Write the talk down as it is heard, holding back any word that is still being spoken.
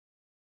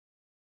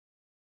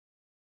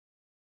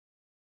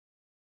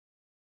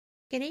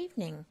Good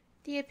evening.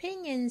 The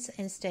opinions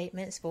and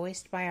statements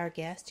voiced by our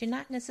guests do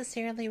not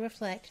necessarily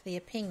reflect the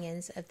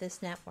opinions of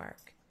this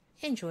network.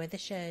 Enjoy the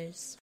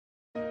shows.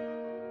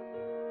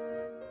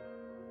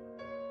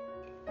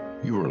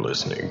 You are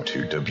listening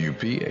to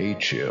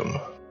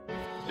WBHM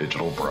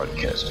Digital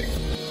Broadcasting.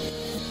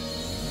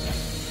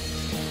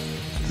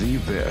 The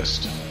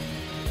best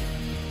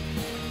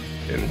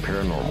in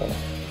paranormal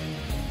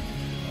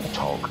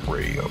talk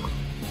radio.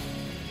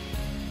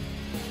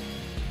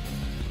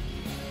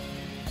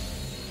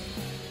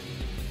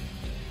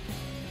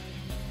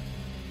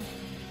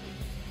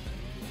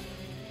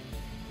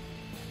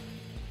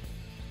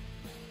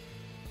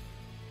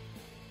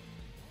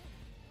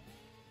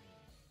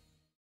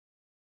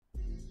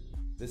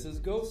 This is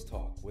Ghost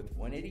Talk with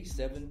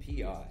 187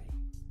 PI.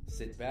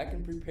 Sit back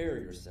and prepare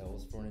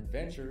yourselves for an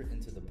adventure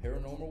into the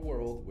paranormal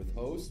world with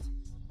host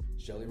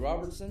Shelly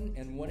Robertson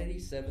and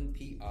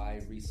 187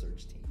 PI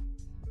research team.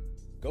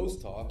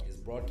 Ghost Talk is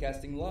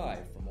broadcasting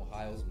live from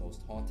Ohio's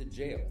most haunted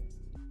jail.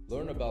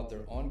 Learn about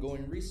their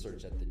ongoing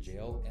research at the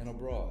jail and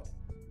abroad,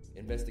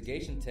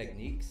 investigation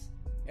techniques,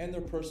 and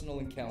their personal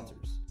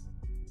encounters.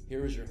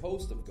 Here is your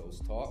host of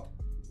Ghost Talk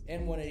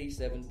and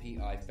 187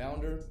 PI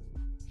founder,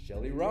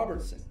 Shelly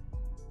Robertson.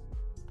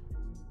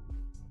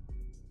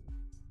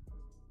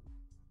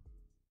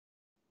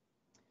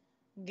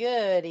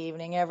 Good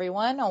evening,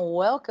 everyone.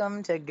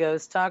 Welcome to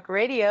Ghost Talk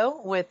Radio.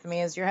 With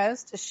me as your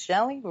host,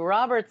 Shelly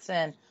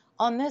Robertson,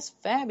 on this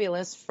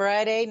fabulous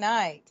Friday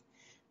night.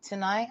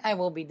 Tonight, I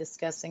will be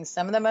discussing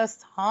some of the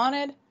most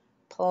haunted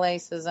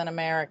places in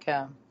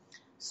America.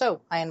 So,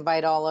 I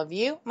invite all of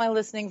you, my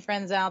listening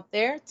friends out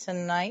there,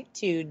 tonight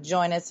to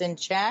join us in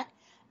chat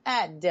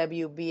at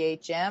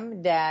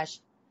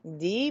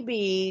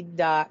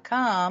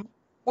WBHM-DB.com,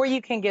 where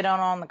you can get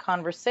on the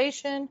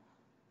conversation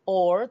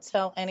or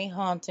tell any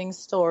haunting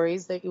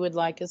stories that you would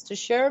like us to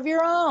share of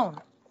your own.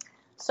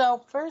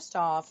 So first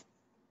off,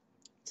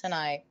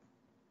 tonight,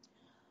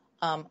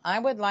 I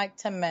would like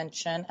to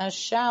mention a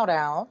shout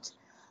out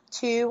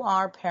to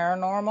our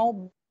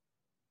paranormal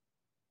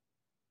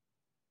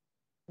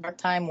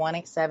part-time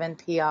 187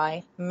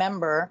 PI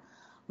member,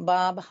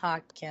 Bob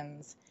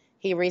Hopkins.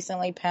 He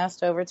recently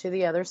passed over to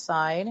the other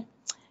side.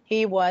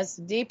 He was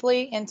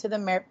deeply into the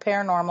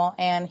paranormal,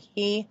 and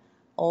he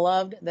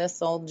loved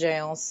this old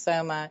jail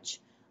so much.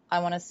 I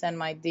want to send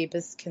my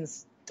deepest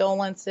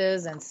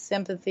condolences and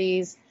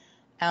sympathies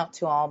out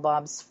to all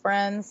Bob's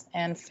friends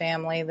and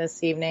family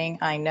this evening.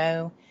 I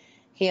know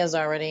he has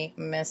already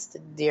missed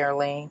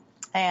dearly.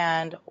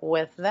 And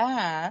with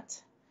that,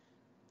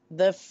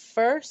 the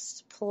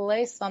first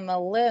place on the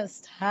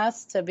list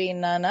has to be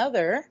none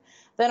other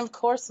than, of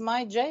course,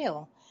 my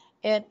jail.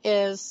 It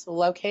is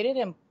located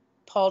in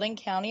Paulding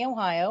County,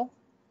 Ohio,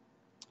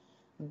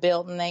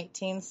 built in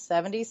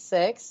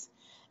 1876,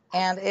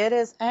 and it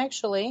is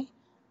actually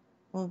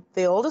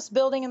the oldest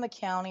building in the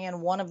county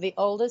and one of the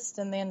oldest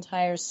in the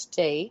entire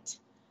state,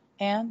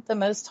 and the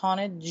most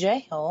haunted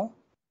jail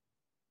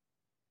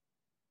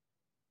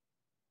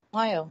in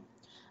Ohio.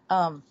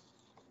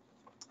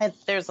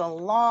 There's a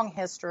long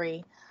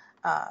history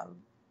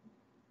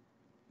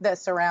that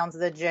surrounds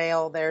the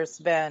jail. There's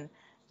been,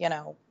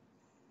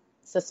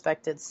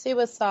 suspected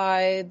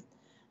suicide,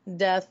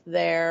 death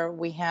there.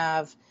 We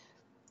have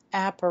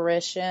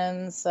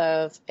apparitions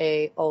of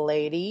a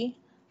lady,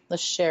 the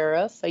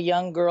sheriff, a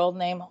young girl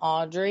named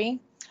Audrey.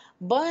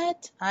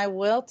 But I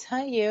will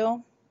tell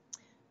you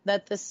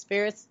that the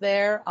spirits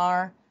there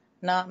are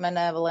not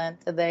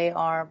malevolent. They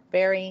are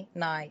very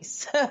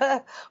nice.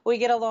 We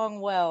get along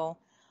well.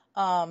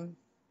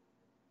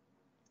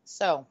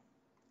 So,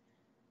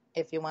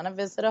 if you want to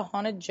visit a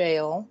haunted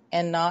jail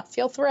and not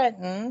feel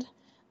threatened,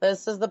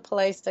 this is the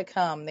place to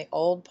come, the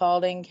old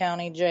Paulding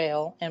County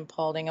Jail in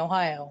Paulding,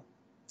 Ohio.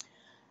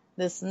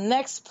 This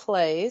next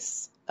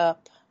place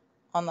up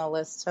on the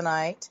list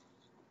tonight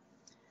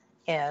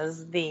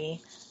is the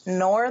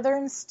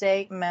Northern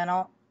State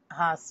Mental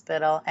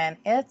Hospital, and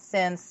it's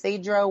in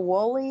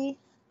Sedro-Woolley,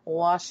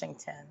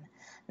 Washington.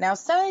 Now,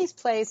 some of these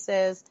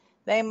places,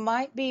 they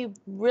might be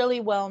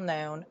really well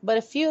known, but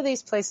a few of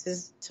these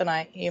places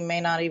tonight you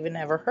may not even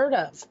ever heard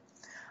of.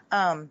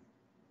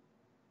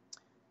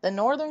 The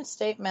Northern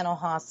State Mental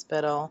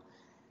Hospital,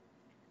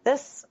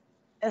 this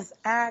is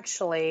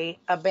actually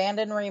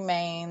abandoned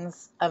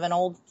remains of an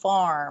old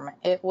farm.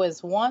 It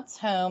was once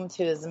home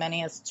to as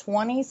many as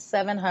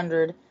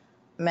 2,700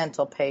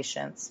 mental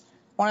patients.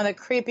 One of the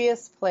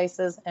creepiest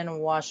places in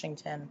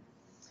Washington.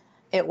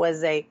 It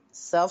was a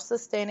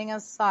self-sustaining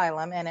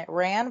asylum, and it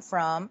ran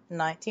from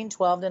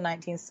 1912 to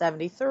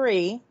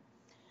 1973.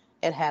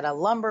 It had a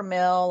lumber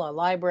mill, a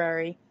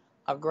library,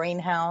 a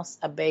greenhouse,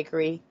 a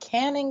bakery,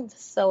 canning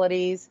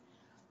facilities,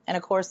 and,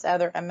 of course,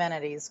 other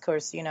amenities. Of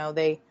course,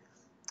 they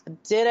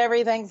did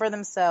everything for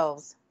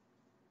themselves.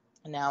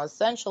 Now,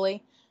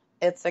 essentially,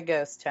 it's a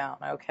ghost town,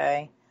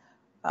 okay?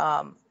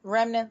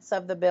 Remnants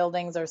of the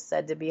buildings are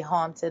said to be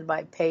haunted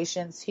by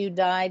patients who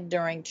died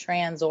during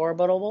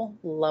transorbital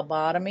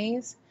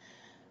lobotomies.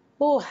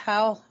 Oh,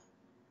 how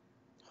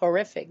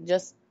horrific.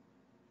 Just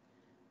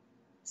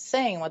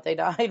saying what they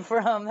died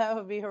from. That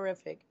would be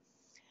horrific.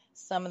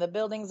 Some of the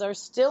buildings are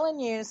still in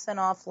use and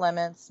off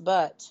limits,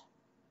 but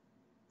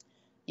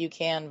you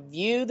can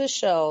view the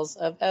shells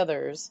of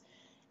others,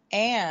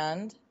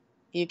 and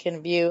you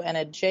can view an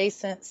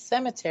adjacent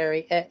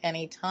cemetery at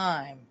any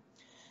time.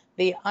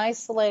 The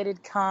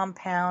isolated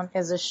compound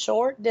is a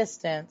short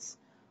distance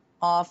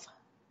off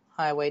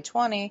Highway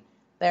 20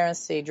 there in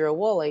Cedro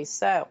Woolley.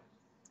 So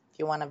if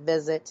you want to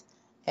visit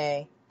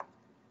a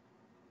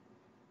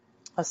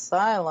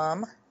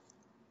asylum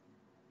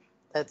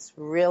that's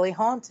really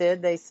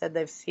haunted, they said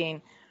they've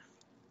seen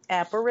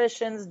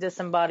apparitions,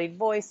 disembodied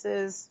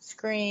voices,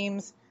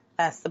 screams.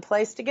 That's the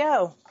place to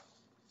go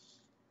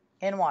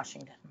in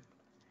Washington.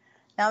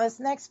 Now this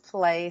next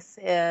place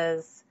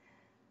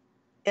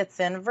it's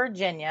in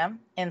Virginia,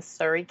 in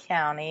Surry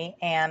County,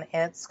 and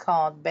it's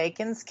called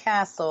Bacon's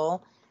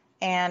Castle,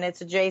 and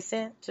it's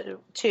adjacent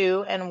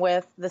to and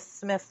with the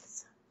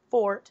Smith's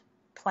Fort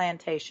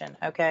Plantation,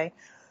 okay?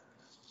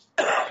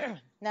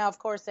 Now, of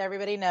course,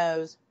 everybody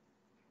knows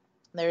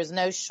there's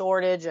no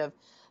shortage of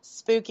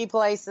spooky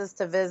places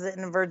to visit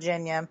in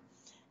Virginia.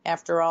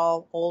 After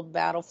all, old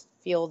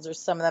battlefields are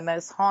some of the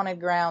most haunted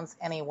grounds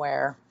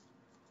anywhere.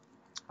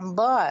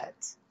 But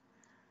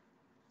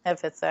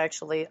if it's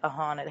actually a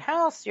haunted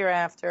house you're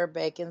after,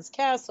 Bacon's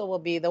Castle will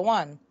be the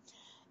one.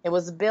 It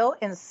was built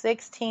in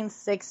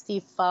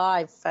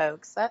 1665,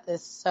 folks. That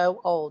is so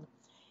old.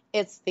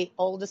 It's the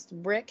oldest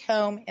brick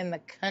home in the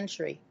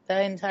country,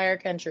 the entire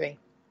country.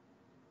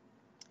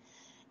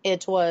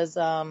 It was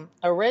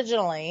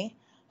originally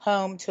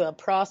home to a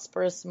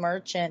prosperous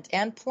merchant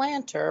and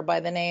planter by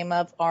the name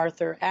of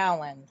Arthur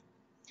Allen.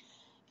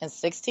 In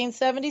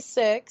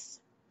 1676,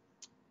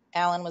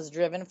 Allen was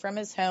driven from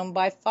his home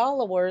by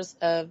followers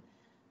of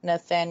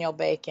Nathaniel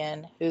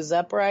Bacon, whose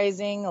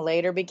uprising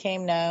later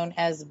became known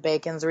as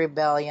Bacon's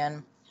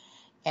Rebellion.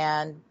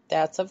 And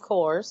that's, of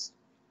course,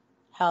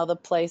 how the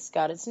place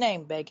got its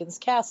name, Bacon's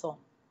Castle.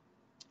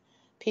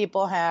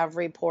 People have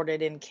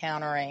reported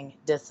encountering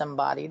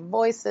disembodied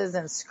voices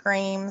and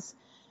screams.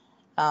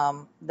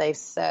 They've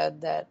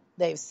said that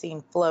they've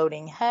seen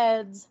floating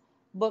heads,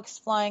 books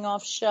flying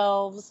off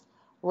shelves,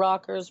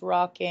 rockers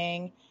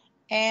rocking,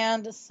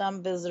 and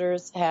some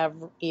visitors have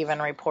even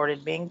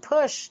reported being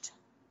pushed.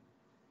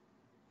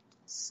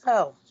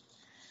 So,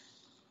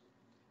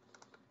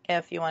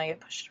 if you want to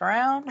get pushed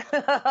around,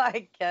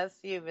 I guess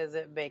you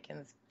visit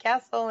Bacon's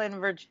Castle in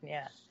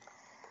Virginia.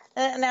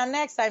 Now,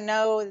 next, I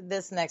know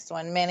this next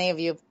one, many of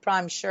you,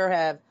 I'm sure,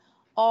 have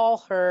all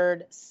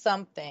heard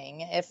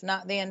something, if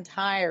not the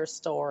entire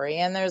story.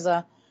 And there's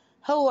a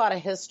whole lot of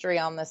history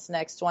on this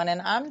next one.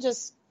 And I'm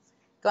just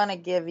going to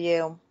give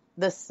you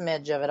the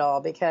smidge of it all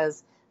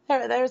because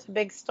there's a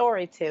big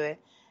story to it.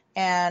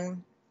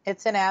 And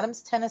it's in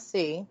Adams,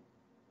 Tennessee.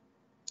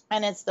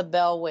 And it's the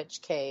Bell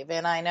Witch Cave.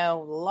 And I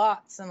know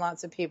lots and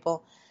lots of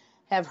people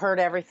have heard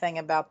everything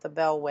about the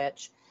Bell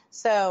Witch.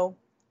 So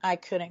I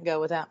couldn't go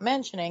without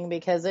mentioning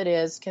because it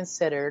is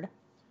considered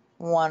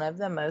one of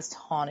the most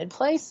haunted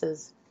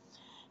places.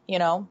 You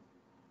know,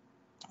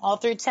 all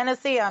through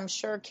Tennessee, I'm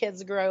sure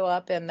kids grow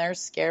up and they're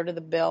scared of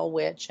the Bell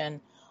Witch, and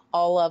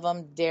all of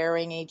them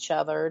daring each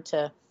other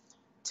to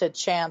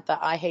chant the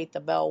I hate the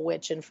Bell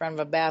Witch in front of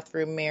a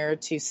bathroom mirror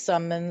to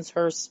summons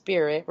her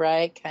spirit,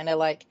 right? Kind of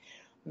like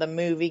the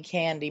movie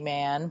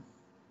Candyman.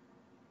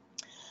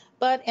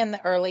 But in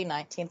the early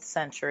 19th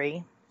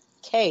century,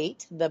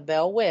 Kate, the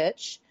Bell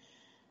Witch,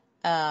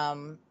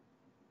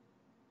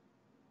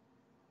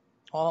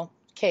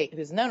 Kate,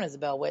 who's known as the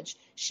Bell Witch,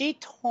 she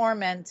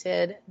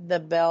tormented the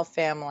Bell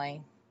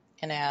family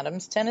in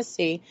Adams,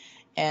 Tennessee,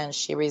 and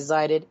she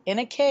resided in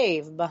a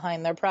cave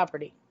behind their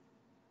property.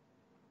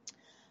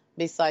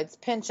 Besides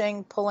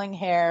pinching, pulling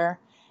hair,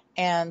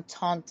 and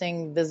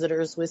taunting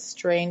visitors with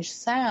strange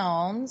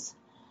sounds,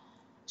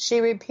 she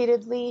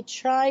repeatedly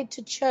tried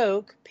to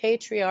choke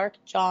Patriarch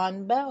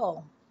John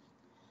Bell.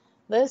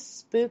 This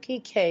spooky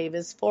cave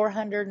is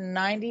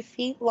 490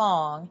 feet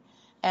long,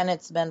 and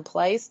it's been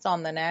placed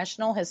on the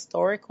National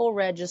Historical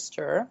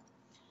Register.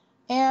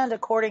 And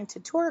according to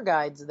tour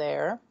guides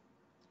there,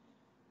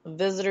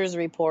 visitors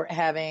report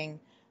having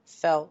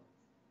felt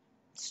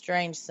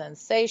strange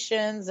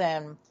sensations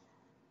and,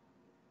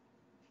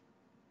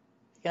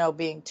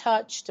 being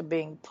touched,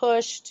 being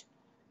pushed,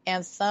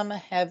 and some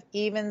have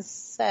even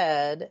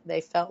said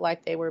they felt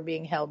like they were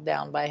being held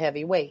down by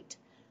heavy weight.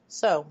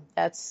 So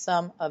that's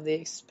some of the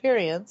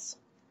experience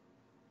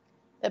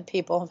that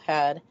people have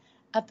had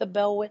at the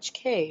Bell Witch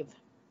Cave.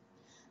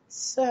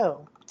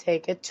 So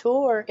take a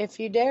tour if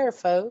you dare,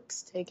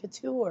 folks. Take a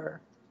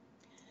tour.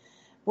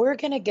 We're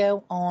going to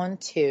go on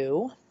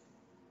to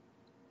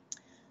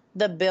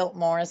the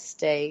Biltmore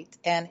Estate,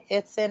 and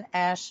it's in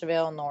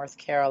Asheville, North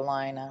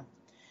Carolina.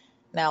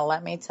 Now,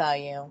 let me tell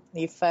you,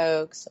 you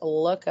folks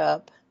look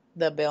up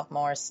the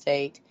Biltmore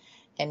Estate,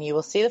 and you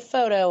will see the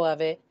photo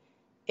of it.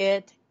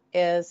 It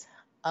is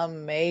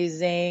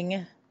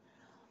amazing.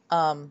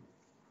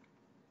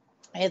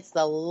 It's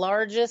the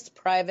largest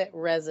private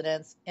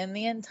residence in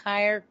the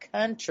entire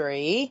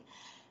country,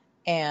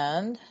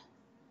 and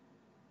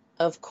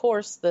Of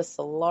course, this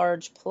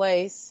large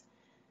place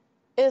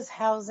is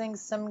housing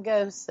some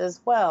ghosts as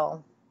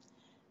well.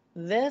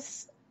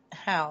 This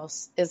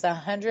house is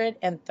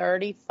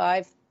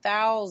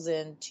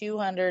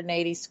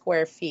 135,280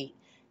 square feet.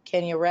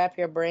 Can you wrap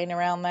your brain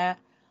around that?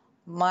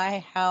 My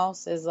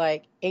house is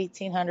like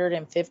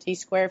 1,850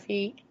 square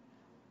feet.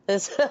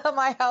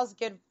 My house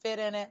could fit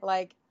in it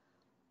like,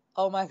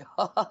 oh my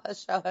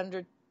gosh,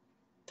 100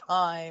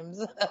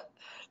 times,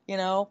 you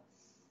know.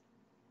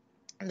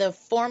 The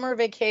former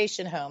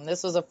vacation home.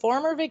 This was a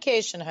former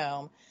vacation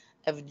home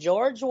of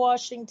George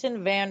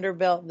Washington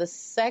Vanderbilt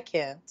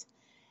II,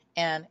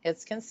 and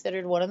it's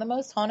considered one of the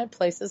most haunted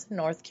places in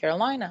North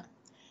Carolina.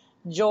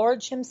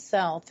 George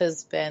himself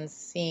has been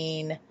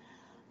seen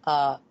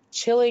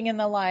chilling in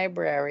the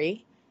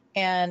library,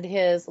 and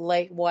his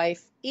late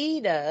wife,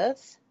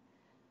 Edith,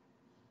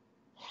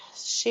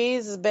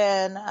 she's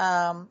been,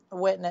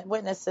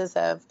 witnesses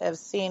have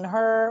seen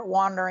her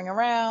wandering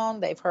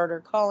around. They've heard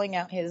her calling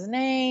out his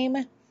name.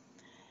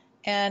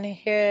 And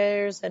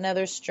here's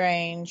another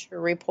strange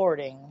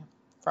reporting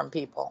from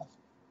people.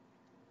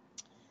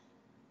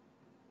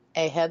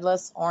 A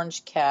headless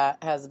orange cat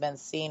has been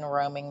seen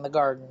roaming the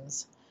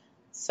gardens.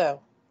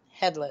 So,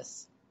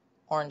 headless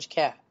orange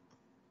cat.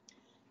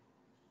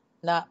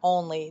 Not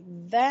only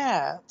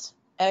that,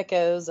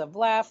 echoes of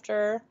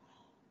laughter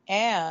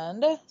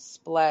and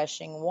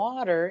splashing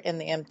water in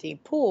the empty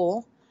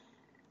pool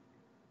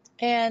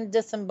and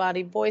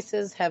disembodied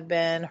voices have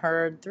been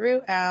heard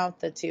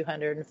throughout the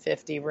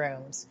 250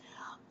 rooms.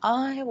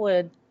 I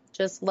would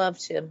just love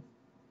to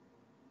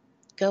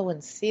go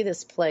and see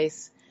this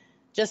place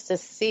just to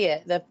see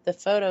it. The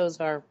photos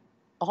are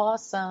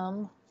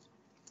awesome.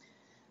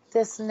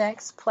 This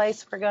next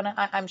place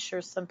I'm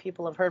sure some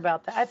people have heard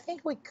about that. I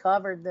think we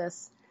covered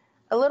this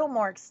a little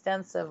more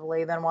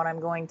extensively than what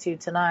I'm going to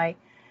tonight.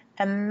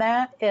 And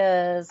that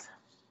is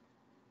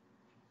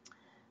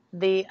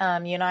the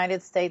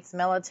United States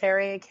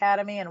Military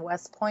Academy in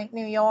West Point,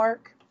 New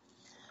York.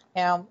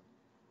 Now,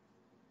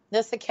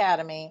 this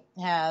academy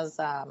has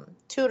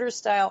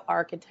Tudor-style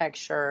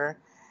architecture,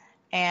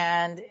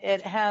 and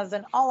it has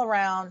an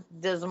all-around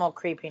dismal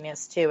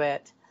creepiness to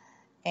it.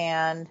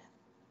 And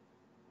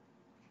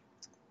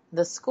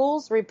the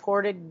school's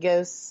reported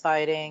ghost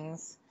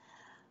sightings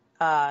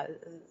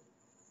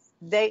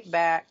date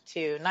back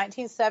to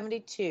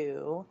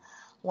 1972,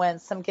 when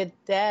some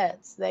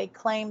cadets, they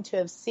claimed to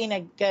have seen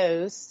a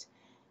ghost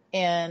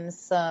in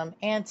some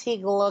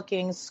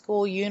antique-looking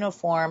school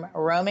uniform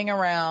roaming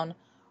around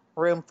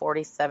room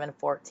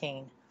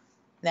 4714.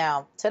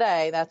 Now,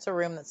 today, that's a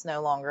room that's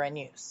no longer in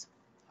use,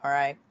 all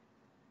right?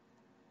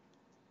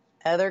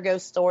 Other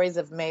ghost stories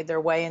have made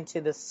their way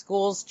into the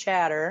school's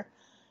chatter,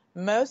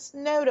 most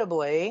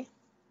notably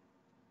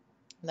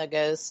the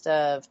ghost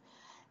of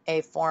a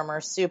former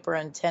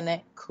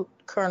Superintendent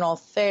Colonel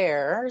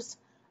Thayer's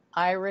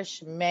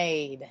Irish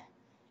maid,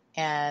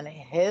 and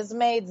his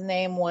maid's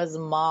name was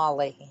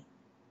Molly.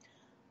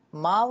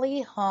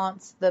 Molly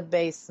haunts the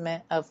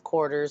basement of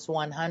quarters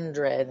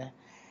 100,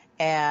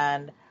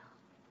 and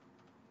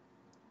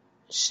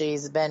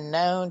she's been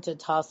known to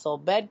tussle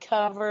bed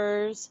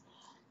covers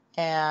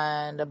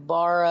and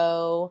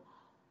borrow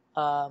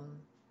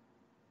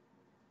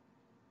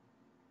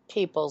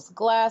people's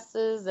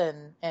glasses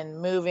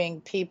and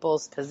moving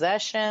people's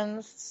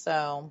possessions.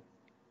 So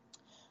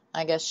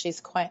I guess she's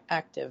quite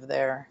active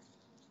there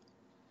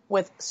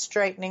with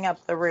straightening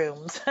up the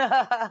rooms.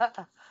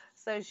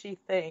 So she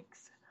thinks.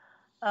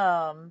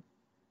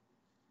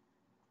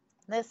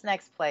 This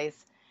next place,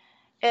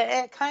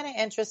 it kind of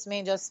interests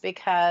me just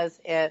because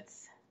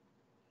it's,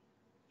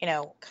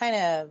 kind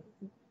of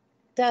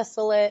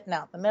desolate and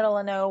out in the middle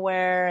of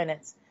nowhere, and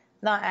it's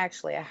not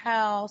actually a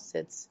house.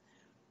 It's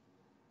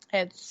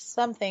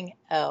something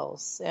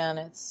else, and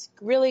it's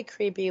really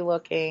creepy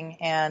looking,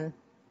 and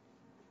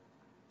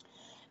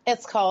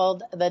it's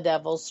called the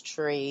Devil's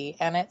Tree,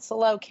 and it's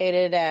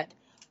located at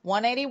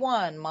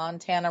 181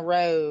 Montana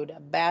Road,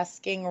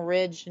 Basking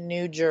Ridge,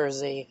 New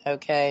Jersey,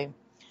 okay?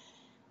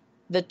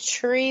 The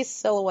tree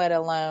silhouette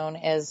alone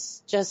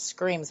just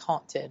screams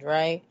haunted,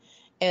 right?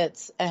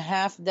 It's a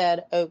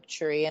half-dead oak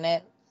tree, and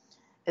it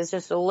is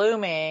just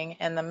looming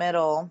in the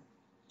middle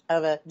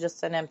of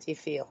just an empty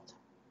field.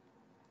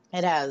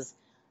 It has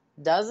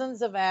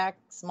dozens of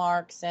axe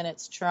marks in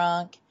its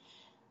trunk,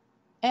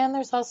 and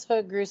there's also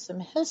a gruesome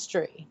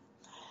history.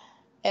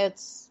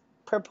 It's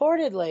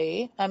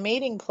purportedly a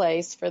meeting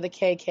place for the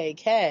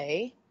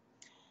KKK.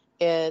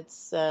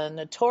 It's a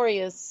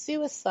notorious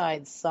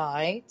suicide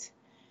site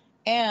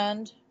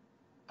and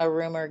a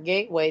rumor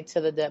gateway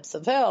to the depths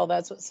of hell.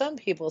 That's what some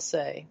people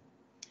say.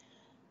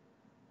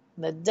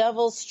 The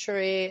Devil's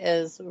Tree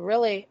is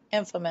really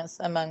infamous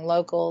among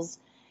locals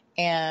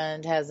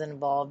and has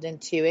evolved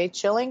into a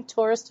chilling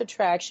tourist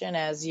attraction,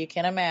 as you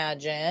can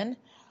imagine,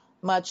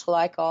 much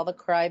like all the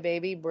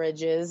crybaby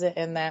bridges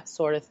and that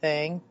sort of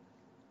thing.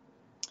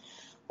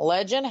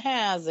 Legend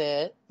has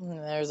it,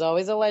 there's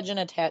always a legend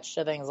attached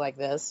to things like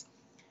this,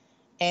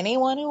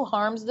 anyone who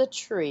harms the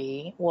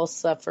tree will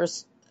suffer,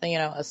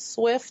 a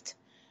swift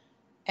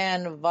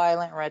and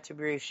violent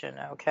retribution,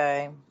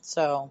 okay?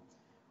 So,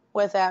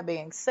 with that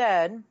being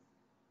said,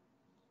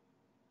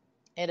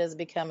 it has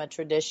become a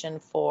tradition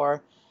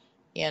for,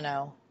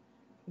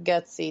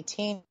 gutsy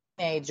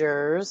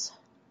teenagers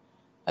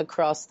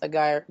across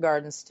the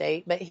Garden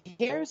State. But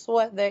here's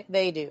what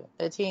they do,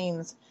 the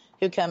teens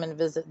who come and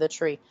visit the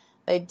tree.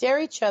 They dare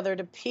each other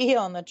to pee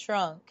on the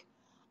trunk.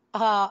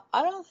 I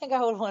don't think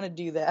I would want to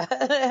do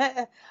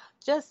that.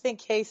 Just in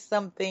case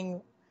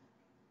something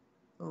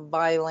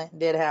violent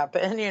did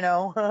happen,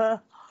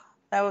 that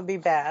would be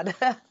bad.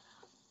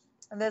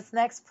 This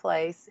next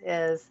place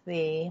is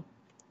the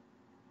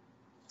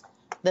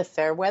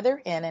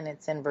Fairweather Inn, and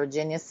it's in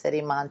Virginia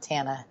City,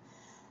 Montana.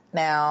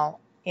 Now,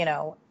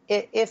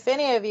 if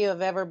any of you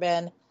have ever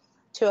been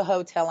to a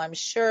hotel, I'm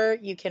sure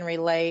you can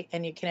relate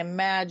and you can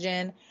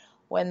imagine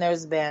when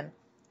there's been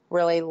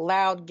really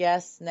loud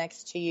guests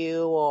next to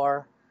you,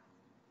 or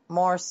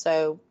more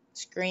so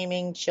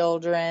screaming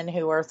children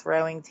who are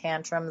throwing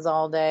tantrums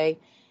all day.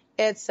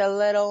 It's a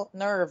little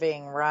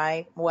nerving,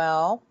 right?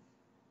 Well,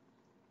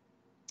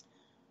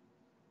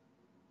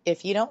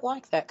 if you don't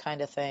like that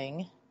kind of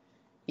thing,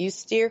 you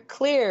steer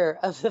clear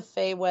of the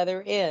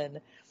Fairweather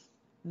Inn.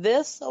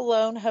 This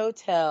lone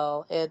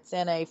hotel, it's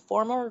in a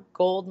former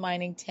gold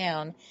mining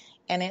town,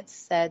 and it's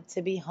said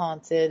to be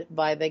haunted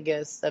by the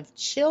ghosts of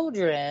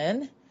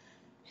children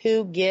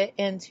who get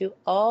into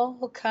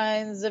all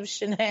kinds of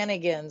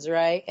shenanigans,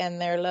 right? And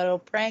they're little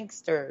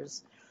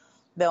pranksters.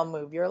 They'll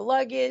move your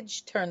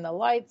luggage, turn the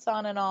lights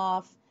on and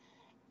off,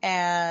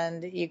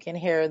 and you can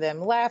hear them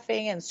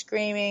laughing and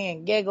screaming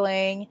and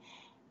giggling,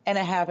 and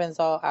it happens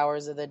all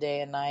hours of the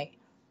day and night.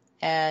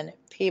 And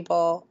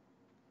people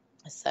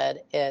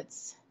said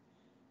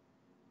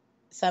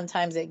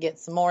sometimes it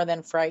gets more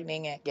than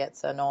frightening, it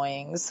gets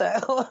annoying.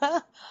 So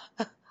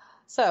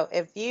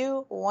if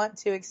you want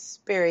to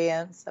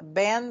experience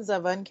bands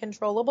of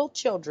uncontrollable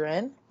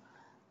children,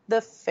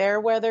 the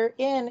Fairweather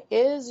Inn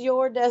is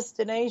your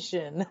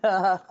destination.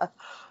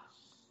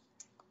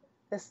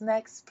 This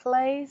next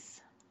place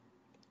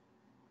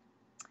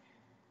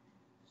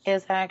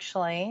is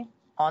actually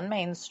on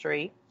Main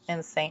Street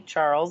in St.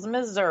 Charles,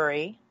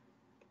 Missouri.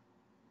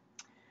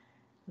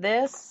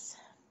 This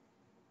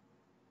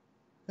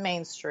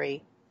Main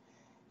Street,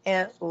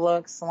 it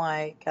looks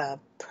like a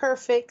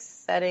perfect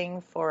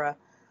setting for a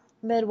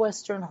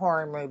Midwestern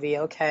horror movie,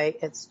 okay?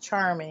 It's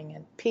charming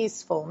and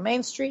peaceful.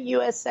 Main Street,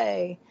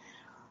 USA.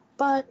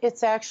 But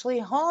it's actually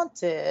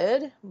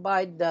haunted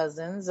by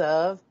dozens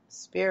of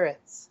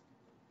spirits.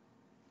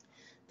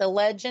 The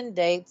legend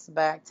dates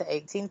back to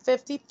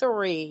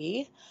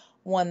 1853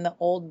 when the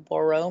old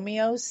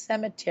Borromeo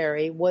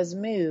Cemetery was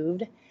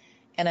moved,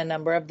 and a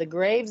number of the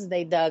graves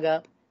they dug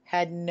up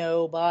had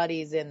no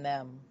bodies in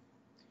them.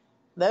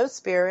 Those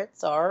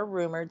spirits are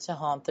rumored to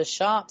haunt the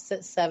shops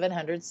at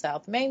 700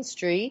 South Main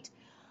Street,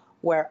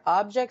 where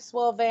objects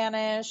will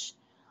vanish,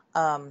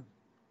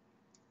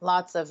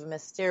 lots of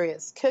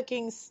mysterious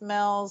cooking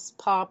smells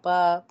pop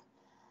up,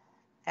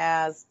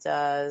 as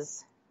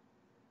does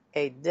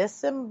a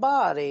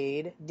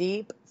disembodied,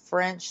 deep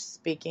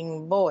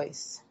French-speaking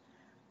voice.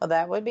 Well,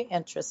 that would be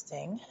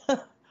interesting.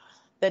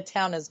 The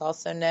town is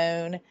also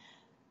known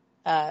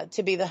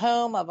to be the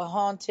home of a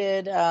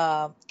haunted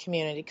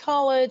community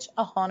college,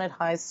 a haunted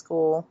high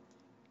school,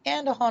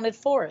 and a haunted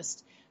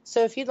forest.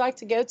 So if you'd like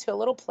to go to a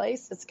little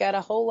place that's got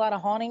a whole lot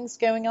of hauntings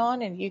going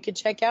on and you could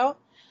check out,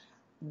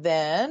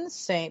 then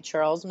St.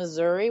 Charles,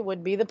 Missouri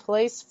would be the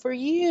place for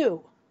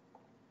you.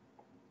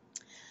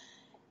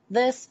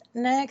 This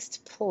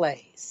next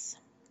place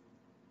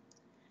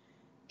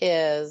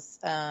is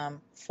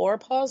Four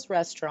Paws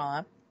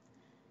Restaurant,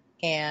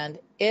 and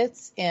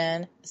it's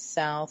in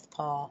St.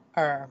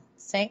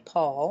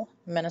 Paul,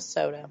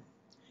 Minnesota.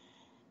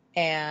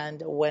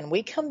 And when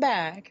we come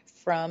back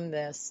from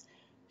this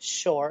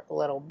short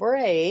little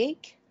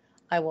break,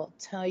 I will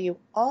tell you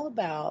all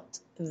about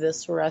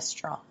this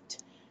restaurant.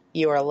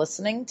 You are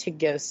listening to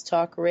Ghost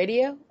Talk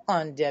Radio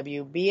on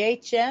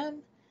WBHM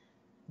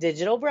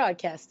Digital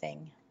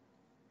Broadcasting.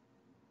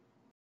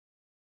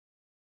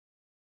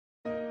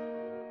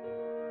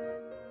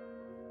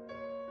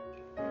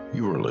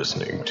 You are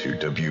listening to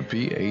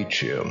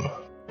WBHM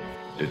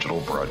Digital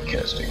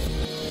Broadcasting.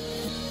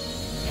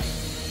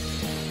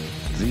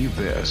 The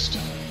best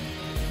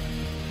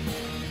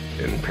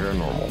in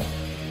paranormal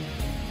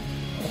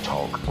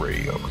talk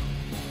radio.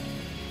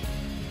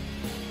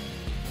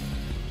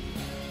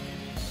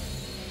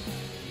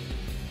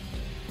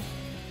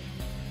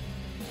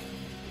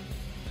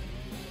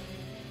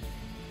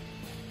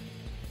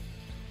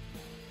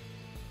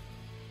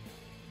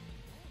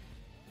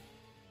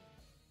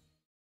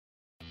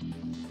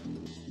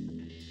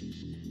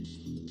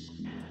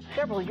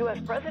 Several U.S.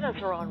 presidents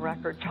are on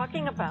record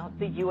talking about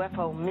the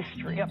UFO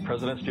mystery. Yeah,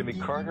 Presidents Jimmy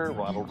Carter,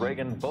 Ronald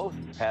Reagan both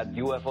had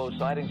UFO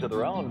sightings of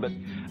their own, but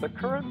the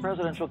current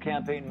presidential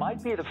campaign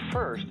might be the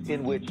first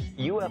in which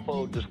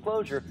UFO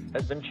disclosure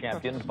has been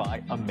championed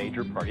by a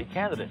major party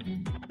candidate.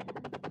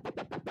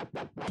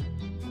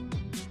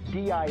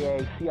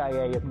 DIA,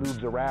 CIA, it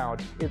moves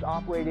around, is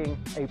operating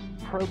a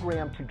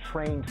programmed to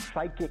train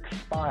psychic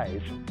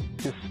spies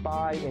to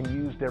spy and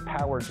use their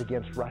powers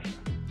against Russia.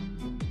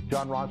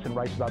 John Ronson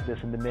writes about this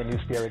in The Men Who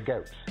Stare at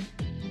Goats.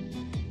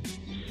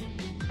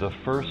 The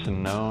first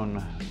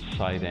known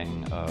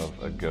sighting of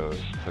a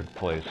ghost took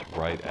place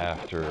right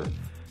after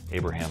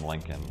Abraham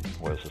Lincoln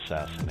was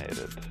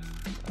assassinated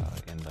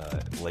in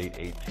the late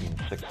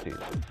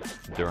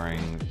 1860s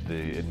during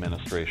the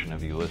administration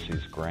of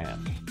Ulysses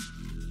Grant.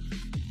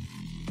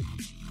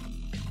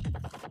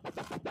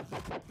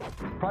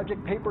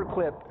 Project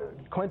Paperclip,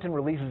 Clinton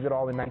releases it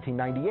all in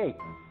 1998.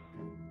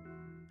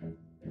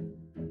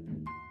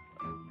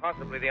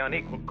 Possibly the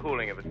unequal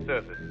cooling of its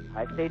surface.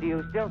 I say, do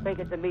you still think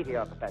it's a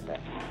meteor, Professor?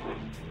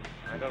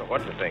 I don't know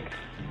what to think.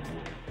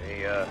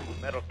 The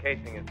metal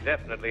casing is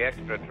definitely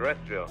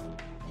extraterrestrial.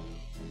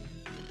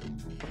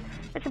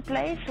 It's a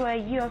place where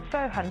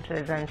UFO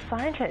hunters and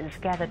scientists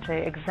gather to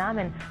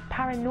examine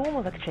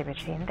paranormal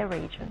activity in the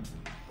region.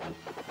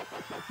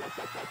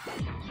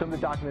 Some of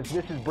the documents,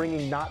 this is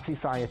bringing Nazi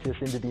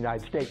scientists into the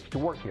United States to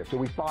work here. So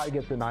we fought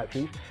against the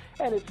Nazis,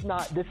 and it's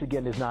not, this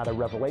again is not a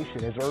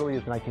revelation. As early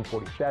as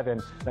 1947,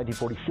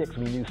 1946,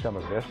 we knew some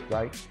of this,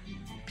 right?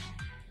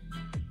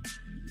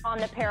 On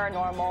the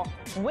paranormal,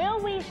 will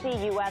we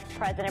see U.S.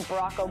 President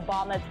Barack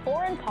Obama's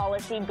foreign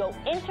policy go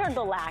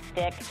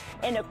intergalactic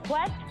in a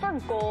quest for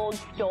gold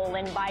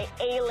stolen by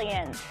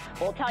aliens?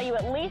 We'll tell you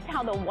at least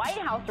how the White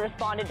House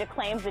responded to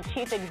claims the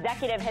chief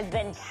executive has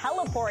been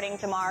teleporting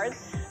to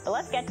Mars. But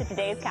let's get to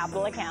today's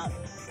Capitol account.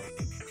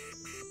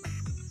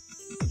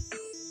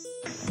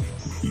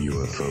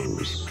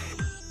 UFOs,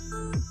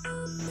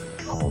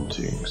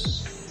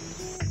 hauntings,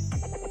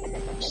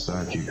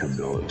 psychic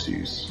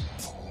abilities,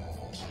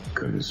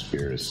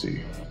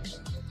 conspiracy,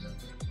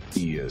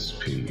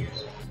 ESP,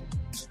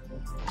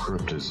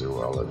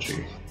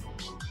 cryptozoology.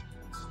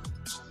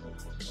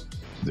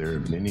 There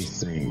are many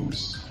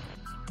things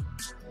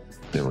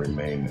that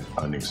remain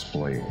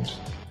unexplained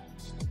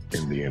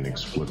in the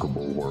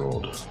inexplicable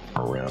world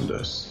around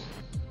us,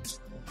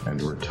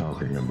 and we're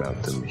talking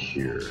about them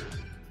here,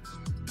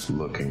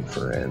 looking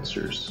for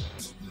answers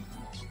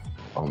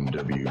on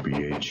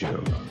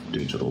WBHM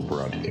Digital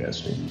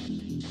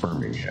Broadcasting,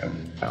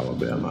 Birmingham,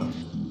 Alabama.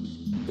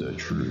 The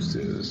truth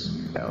is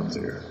out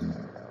there.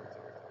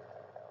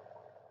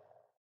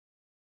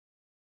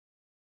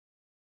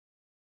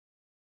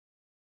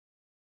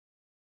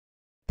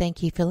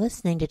 Thank you for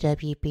listening to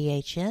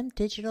WBHM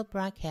Digital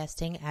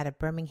Broadcasting out of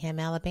Birmingham,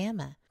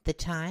 Alabama. The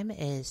time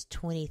is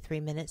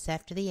 23 minutes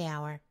after the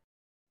hour.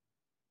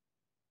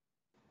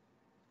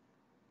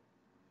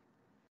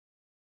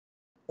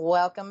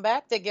 Welcome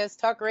back to Ghost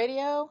Talk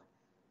Radio.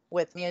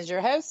 With me as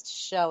your host,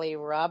 Shelley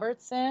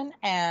Robertson.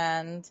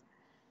 And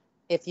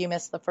if you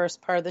missed the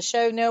first part of the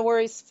show, no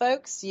worries,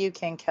 folks. You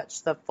can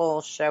catch the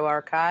full show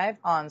archive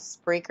on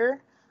Spreaker,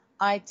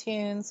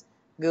 iTunes,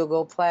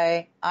 Google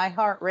Play,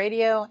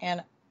 iHeartRadio,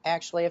 and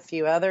actually a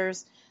few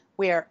others.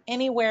 We are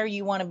anywhere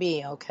you want to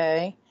be,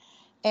 okay?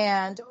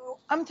 And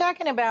I'm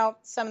talking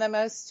about some of the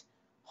most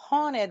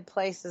haunted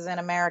places in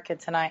America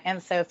tonight.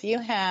 And so if you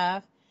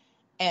have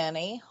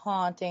any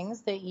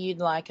hauntings that you'd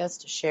like us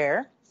to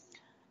share,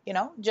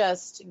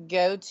 just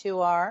go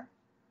to our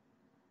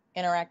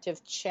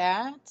interactive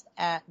chat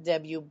at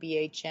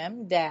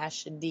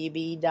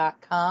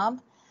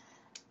WBHM-DB.com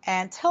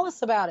and tell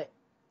us about it.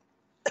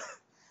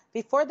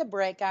 Before the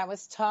break, I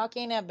was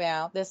talking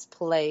about this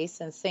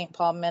place in St.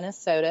 Paul,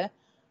 Minnesota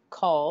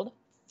called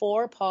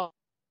Four Paw.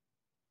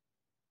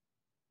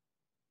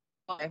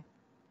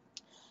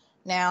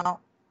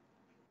 Now,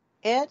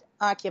 it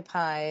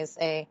occupies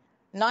a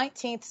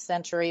 19th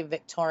century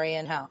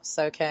Victorian house,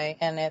 okay?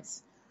 And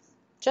it's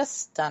just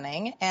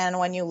stunning. And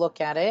when you look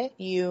at it,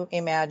 you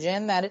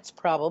imagine that it's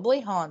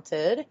probably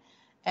haunted.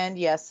 And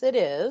yes, it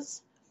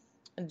is.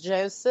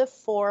 Joseph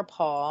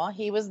Forepaugh,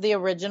 he was the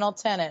original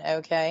tenant,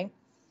 okay?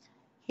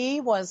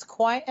 He was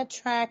quite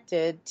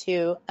attracted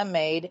to a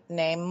maid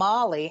named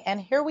Molly.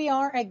 And here we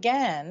are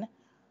again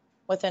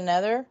with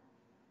another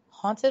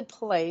haunted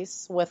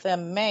place with a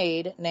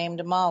maid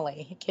named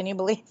Molly. Can you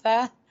believe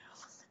that?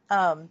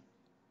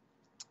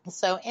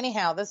 So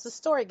anyhow, the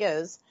story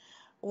goes,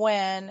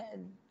 when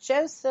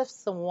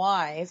Joseph's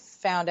wife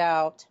found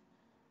out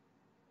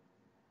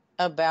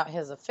about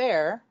his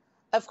affair,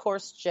 of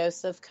course,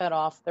 Joseph cut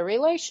off the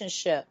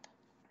relationship.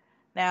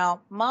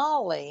 Now,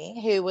 Molly,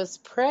 who was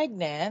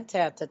pregnant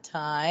at the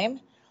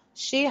time,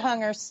 she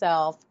hung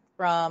herself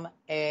from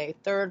a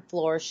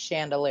third-floor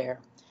chandelier.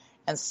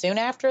 And soon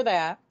after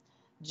that,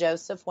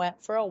 Joseph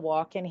went for a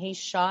walk and he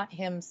shot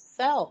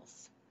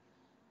himself.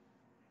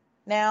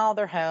 Now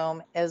their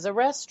home is a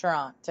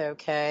restaurant,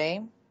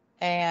 okay?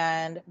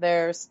 And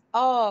there's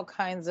all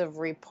kinds of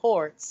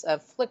reports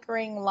of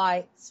flickering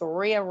lights,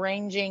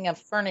 rearranging of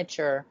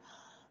furniture.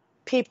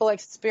 People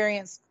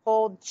experience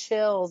cold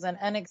chills and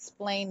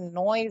unexplained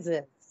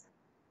noises.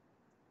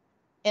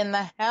 In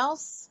the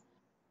house,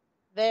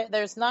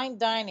 there's 9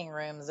 dining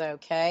rooms,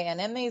 okay?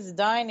 And in these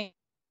dining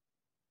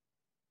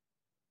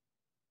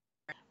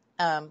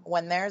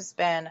when there's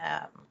been,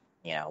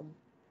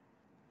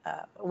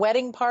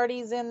 wedding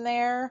parties in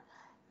there,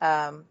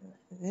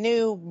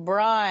 New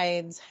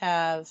brides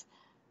have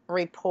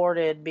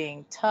reported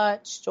being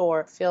touched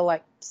or feel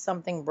like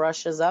something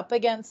brushes up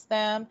against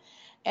them,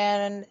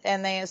 and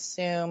they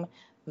assume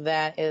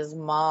that is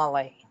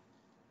Molly.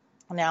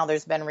 Now,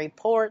 there's been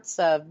reports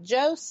of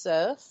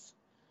Joseph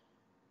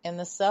in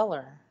the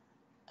cellar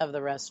of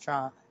the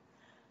restaurant.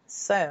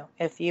 So,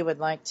 if you would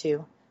like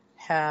to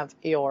have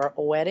your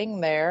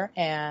wedding there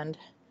and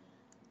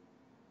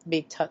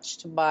be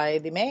touched by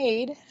the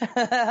maid,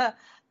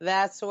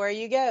 that's where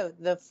you go.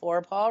 The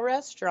Four Paw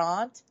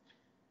Restaurant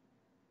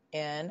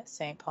in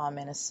St. Paul,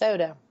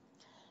 Minnesota.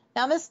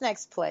 Now, this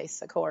next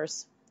place, of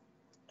course,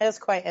 is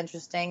quite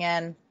interesting,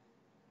 and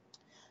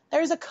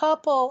there's a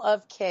couple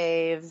of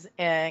caves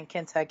in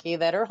Kentucky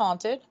that are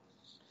haunted,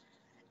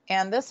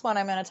 and this one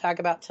I'm going to talk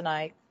about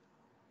tonight.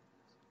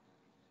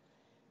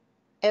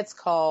 It's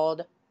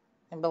called,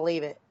 and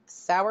believe it,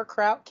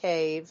 Sauerkraut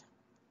Cave,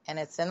 and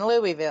it's in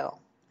Louisville,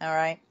 all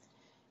right?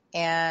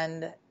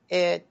 And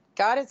it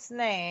got its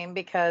name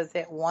because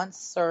it once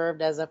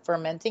served as a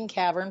fermenting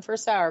cavern for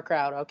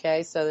sauerkraut,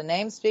 okay? So the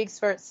name speaks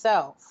for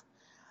itself.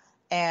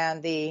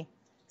 And the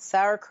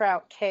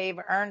Sauerkraut Cave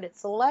earned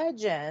its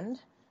legend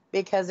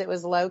because it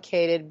was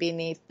located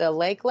beneath the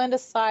Lakeland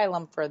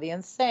Asylum for the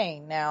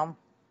Insane. Now,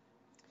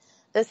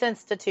 this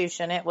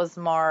institution, it was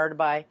marred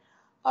by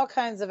all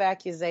kinds of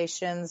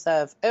accusations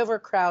of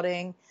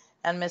overcrowding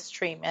and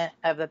mistreatment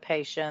of the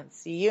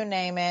patients. You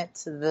name it,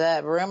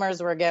 the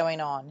rumors were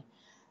going on.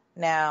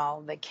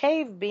 Now, the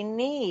cave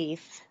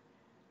beneath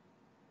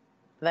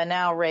the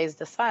now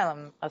raised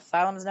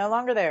asylum's no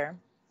longer there.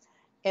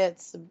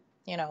 It's,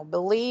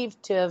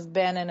 believed to have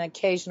been an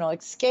occasional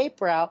escape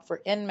route for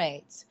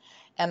inmates.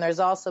 And there's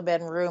also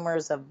been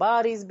rumors of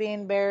bodies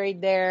being buried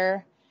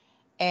there.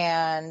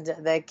 And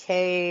the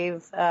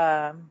cave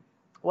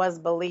was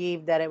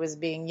believed that it was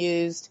being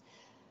used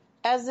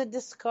as a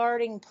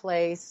discarding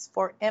place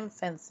for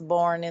infants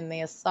born in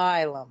the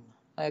asylum.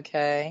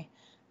 Okay,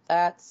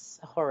 that's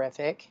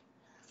horrific.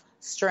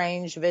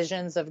 Strange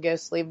visions of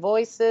ghostly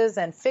voices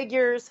and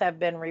figures have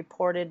been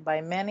reported by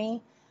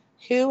many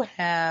who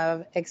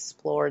have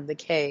explored the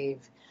cave.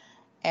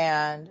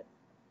 And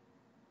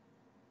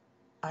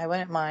I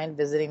wouldn't mind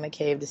visiting the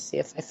cave to see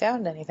if I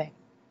found anything.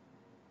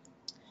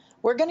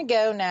 We're going to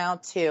go now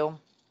to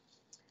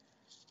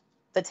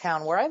the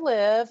town where I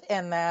live,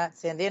 and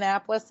that's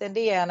Indianapolis,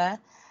 Indiana.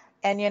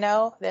 And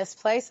this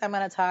place I'm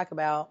going to talk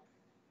about,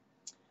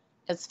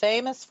 it's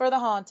famous for the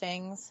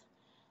hauntings,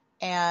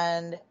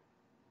 and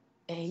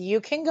you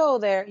can go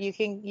there. You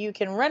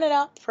can rent it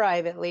out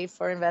privately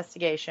for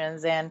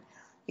investigations, and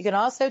you can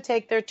also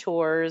take their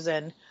tours,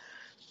 and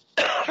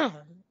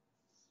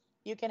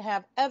you can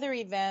have other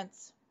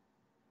events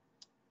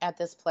at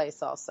this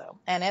place also.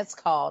 And it's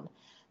called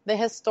the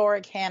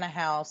Historic Hannah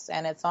House,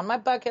 and it's on my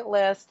bucket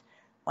list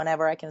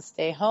whenever I can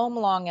stay home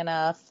long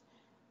enough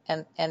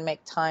and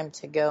make time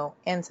to go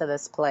into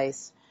this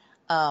place.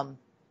 And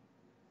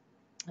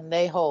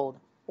they hold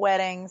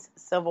weddings,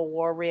 Civil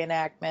War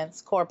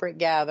reenactments, corporate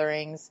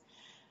gatherings,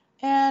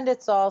 and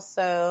it's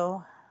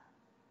also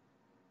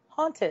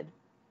haunted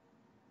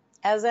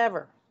as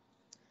ever.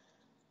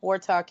 We're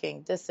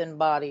talking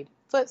disembodied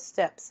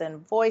footsteps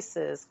and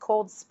voices,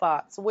 cold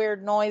spots,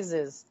 weird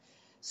noises,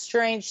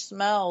 strange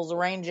smells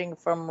ranging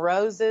from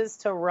roses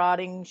to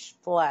rotting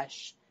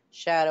flesh,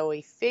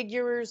 shadowy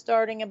figures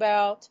darting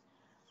about,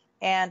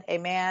 and a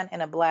man in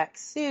a black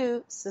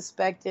suit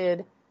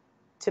suspected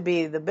to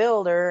be the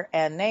builder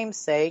and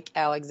namesake,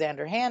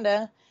 Alexander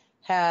Handa,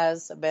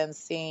 has been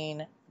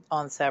seen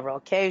on several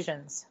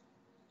occasions.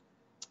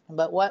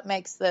 But what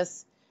makes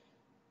this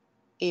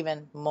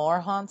even more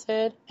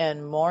haunted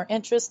and more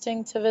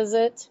interesting to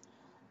visit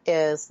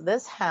is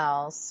this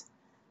house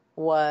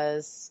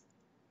was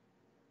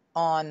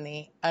on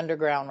the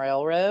Underground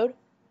Railroad,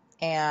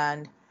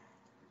 and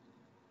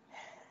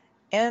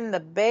in the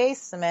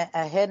basement,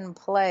 a hidden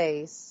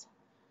place,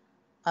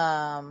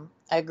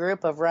 a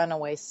group of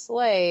runaway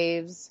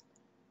slaves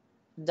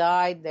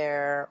died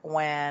there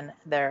when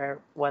there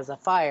was a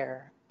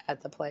fire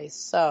at the place.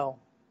 So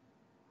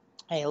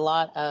a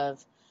lot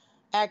of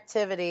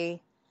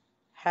activity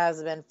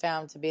has been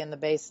found to be in the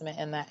basement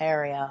in that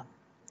area.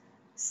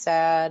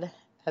 Sad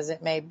as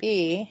it may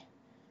be,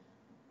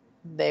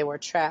 they were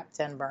trapped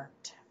and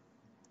burnt.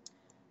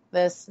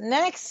 This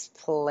next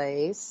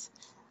place,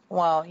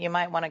 well, you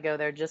might want to go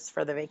there just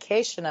for the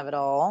vacation of it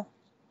all,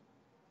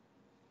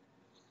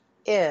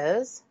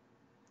 is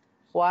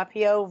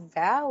Waipio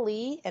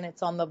Valley, and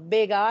it's on the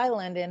Big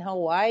Island in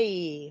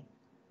Hawaii.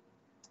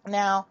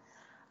 Now,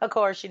 of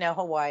course,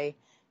 Hawaii,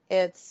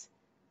 it's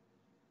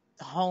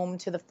home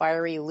to the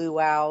fiery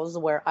luau's,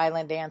 where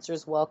island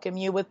dancers welcome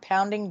you with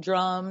pounding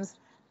drums,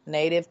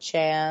 native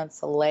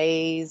chants,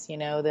 leis,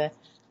 the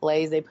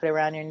leis they put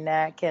around your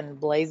neck, and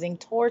blazing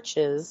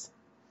torches.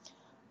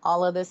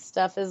 All of this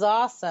stuff is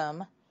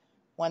awesome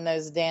when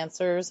those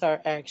dancers are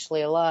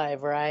actually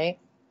alive, right?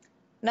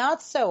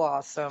 Not so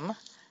awesome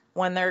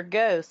when they're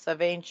ghosts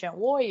of ancient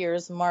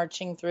warriors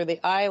marching through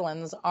the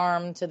islands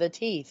armed to the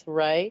teeth,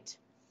 right?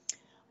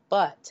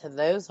 But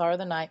those are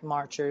the night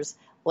marchers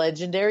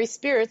legendary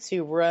spirits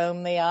who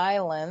roam the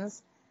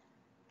islands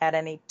at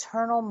an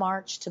eternal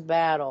march to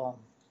battle.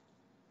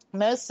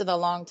 Most of the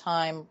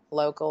longtime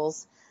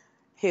locals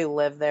who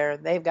live there,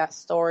 they've got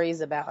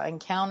stories about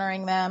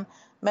encountering them,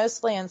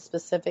 mostly in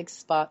specific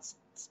spots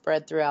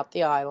spread throughout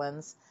the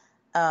islands.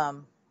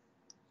 The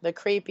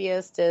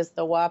creepiest is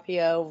the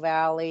Waipio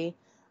Valley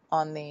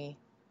on the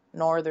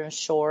northern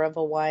shore of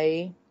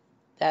Hawaii.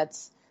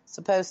 That's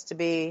supposed to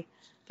be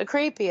the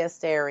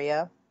creepiest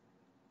area.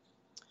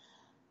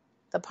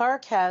 The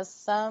park has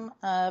some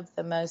of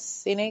the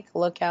most scenic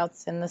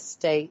lookouts in the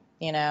state,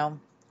 you know.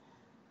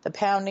 The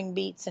pounding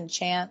beats and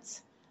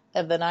chants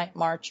of the night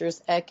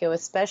marchers echo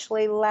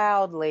especially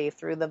loudly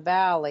through the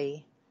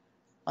valley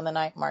when the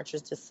night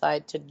marchers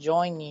decide to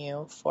join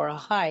you for a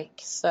hike.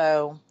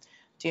 So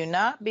do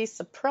not be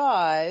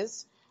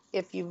surprised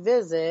if you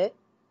visit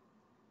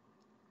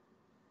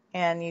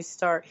and you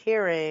start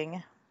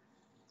hearing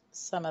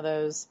some of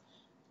those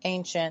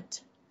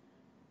ancient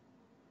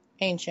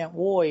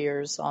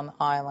warriors on the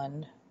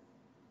island.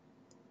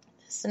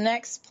 This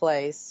next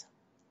place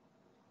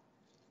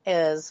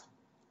is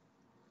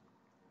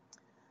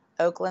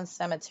Oakland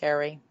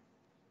Cemetery,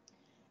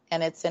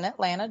 and it's in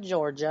Atlanta,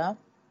 Georgia.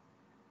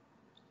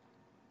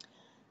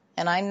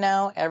 And I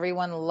know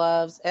everyone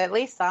loves, at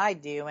least I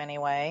do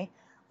anyway,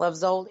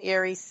 loves old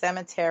eerie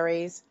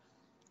cemeteries,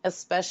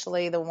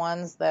 especially the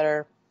ones that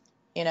are,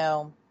 you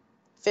know,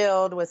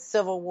 filled with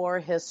Civil War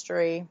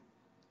history.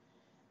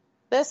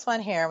 This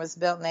one here was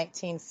built in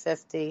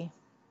 1850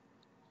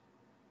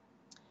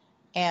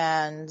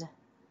 and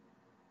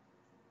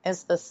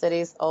is the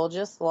city's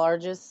oldest,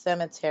 largest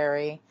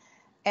cemetery.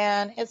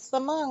 And it's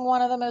among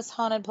one of the most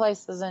haunted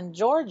places in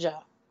Georgia.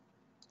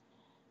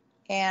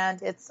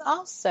 And it's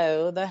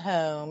also the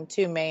home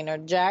to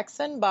Maynard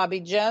Jackson, Bobby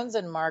Jones,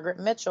 and Margaret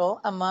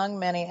Mitchell, among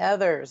many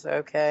others,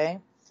 okay?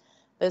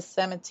 This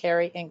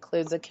cemetery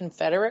includes a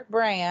Confederate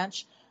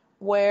branch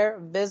where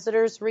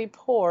visitors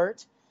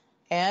report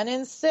and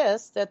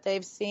insist that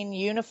they've seen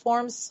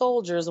uniformed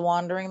soldiers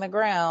wandering the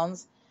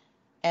grounds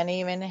and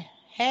even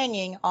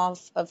hanging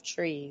off of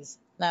trees.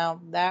 Now,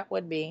 that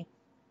would be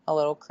a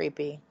little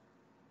creepy.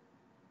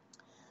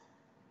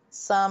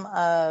 Some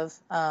of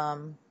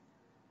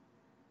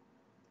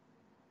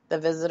the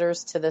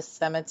visitors to this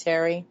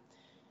cemetery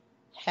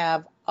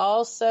have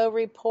also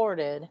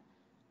reported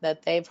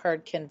that they've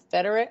heard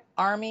Confederate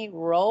Army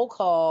roll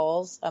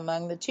calls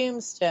among the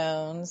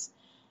tombstones,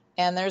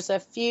 and there's a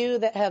few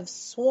that have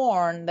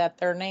sworn that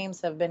their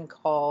names have been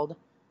called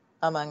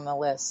among the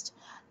list.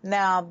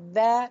 Now,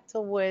 that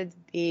would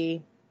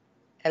be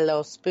a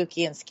little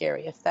spooky and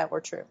scary if that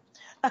were true.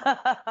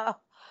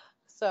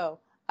 So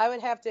I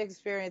would have to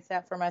experience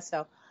that for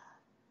myself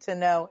to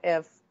know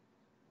if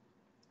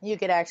you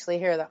could actually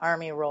hear the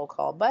Army roll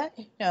call. But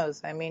who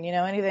knows? I mean, you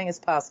know, anything is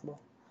possible.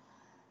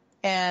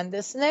 And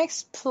this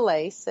next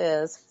place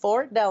is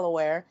Fort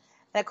Delaware.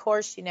 And of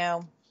course, you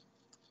know,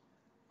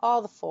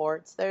 all the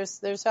forts,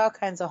 there's all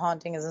kinds of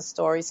hauntings and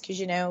stories because,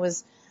 you know, it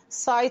was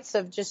sites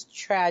of just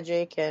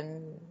tragic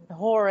and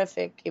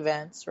horrific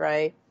events,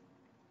 right?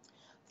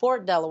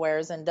 Fort Delaware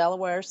is in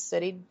Delaware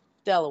City,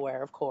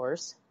 Delaware, of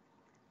course.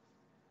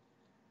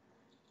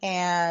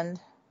 And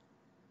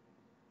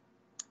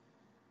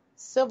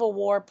Civil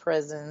War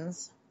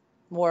prisons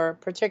were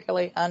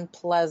particularly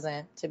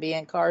unpleasant to be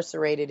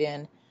incarcerated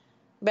in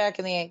back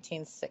in the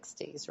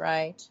 1860s,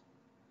 right?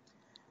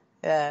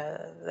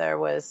 There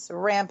was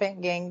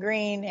rampant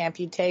gangrene,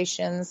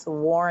 amputations,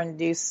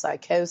 war-induced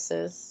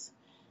psychosis,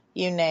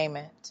 you name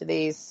it.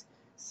 These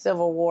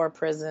Civil War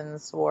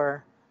prisons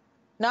were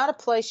not a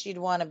place you'd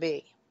want to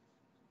be.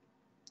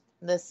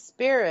 The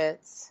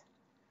spirits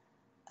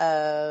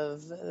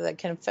of the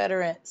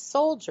Confederate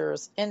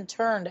soldiers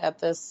interned at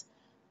this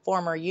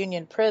former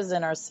Union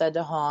prison are said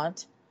to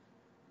haunt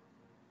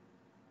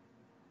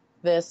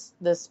this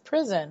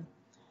prison.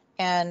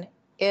 And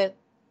it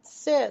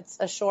sits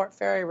a short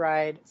ferry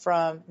ride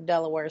from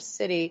Delaware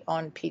City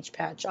on Peach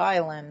Patch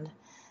Island.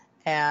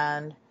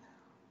 And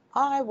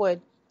I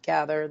would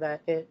gather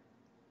that it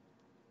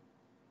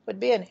would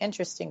be an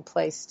interesting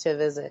place to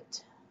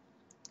visit.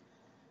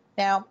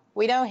 Now,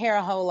 we don't hear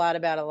a whole lot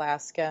about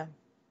Alaska.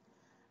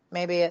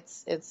 Maybe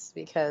it's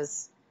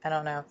because, I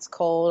don't know, it's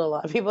cold. A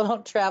lot of people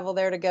don't travel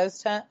there to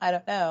ghost hunt. I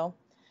don't know.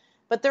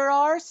 But there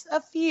are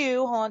a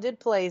few haunted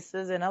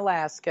places in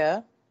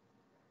Alaska.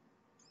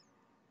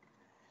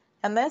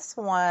 And this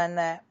one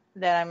that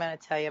I'm going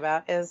to tell you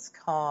about is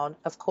called,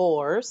 of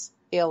course,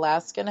 the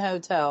Alaskan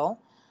Hotel.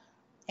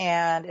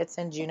 And it's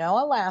in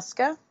Juneau,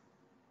 Alaska.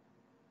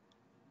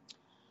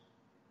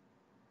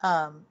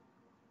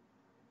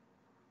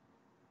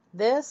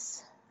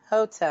 This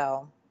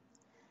hotel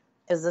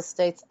is the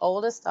state's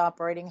oldest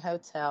operating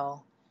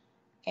hotel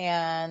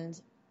and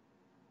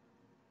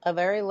a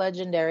very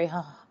legendary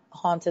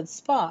haunted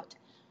spot.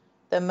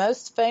 The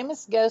most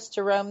famous ghost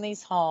to roam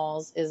these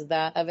halls is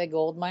that of a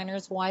gold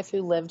miner's wife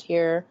who lived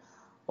here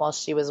while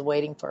she was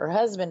waiting for her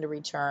husband to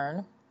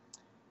return.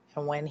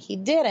 And when he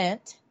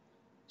didn't,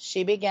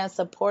 she began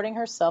supporting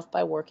herself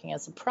by working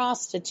as a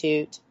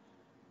prostitute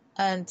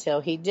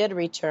until he did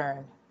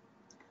return.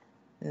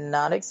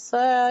 Not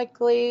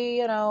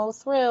exactly,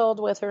 thrilled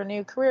with her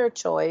new career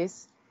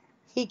choice,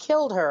 he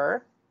killed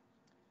her,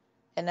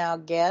 and now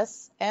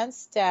guests and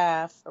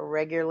staff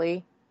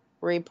regularly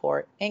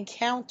report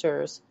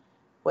encounters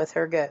with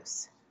her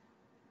ghosts.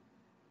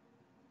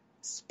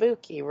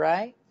 Spooky,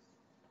 right?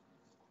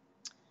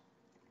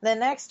 The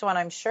next one,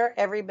 I'm sure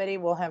everybody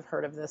will have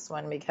heard of this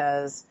one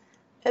because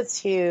it's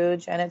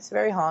huge and it's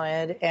very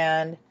haunted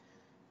and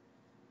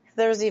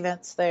there's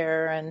events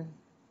there, and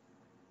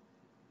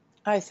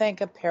I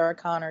think a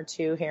Paracon or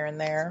two here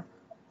and there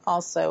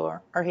also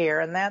are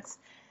here, and that's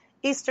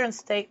Eastern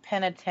State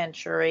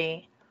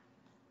Penitentiary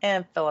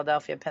in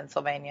Philadelphia,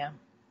 Pennsylvania.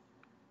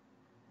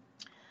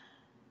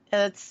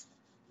 It's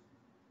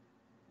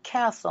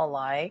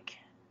castle-like,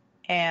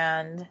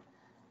 and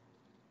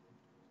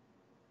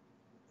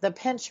the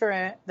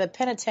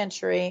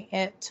penitentiary,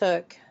 it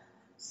took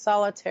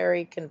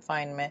solitary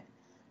confinement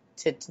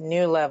to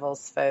new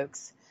levels,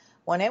 folks.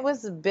 When it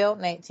was built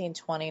in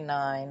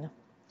 1829,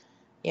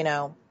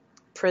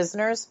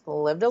 prisoners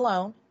lived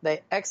alone,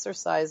 they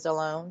exercised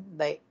alone,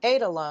 they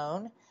ate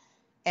alone,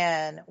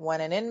 and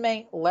when an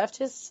inmate left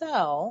his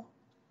cell,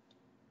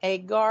 a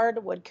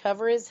guard would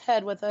cover his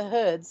head with a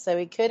hood so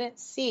he couldn't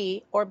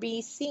see or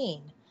be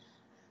seen.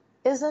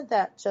 Isn't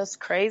that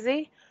just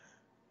crazy?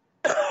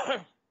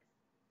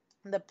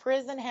 The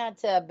prison had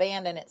to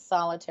abandon its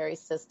solitary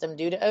system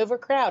due to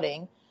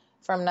overcrowding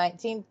from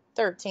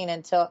 1913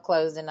 until it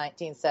closed in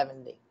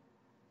 1970.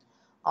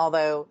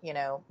 Although,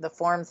 the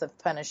forms of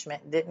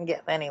punishment didn't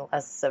get any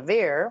less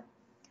severe,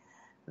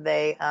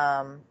 they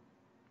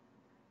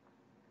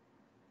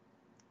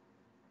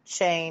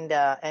chained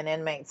an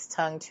inmate's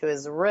tongue to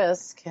his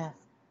wrist.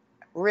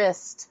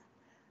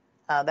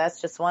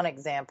 That's just one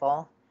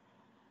example.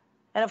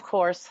 And of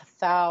course,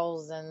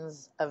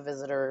 thousands of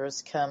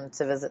visitors come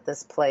to visit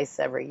this place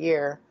every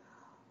year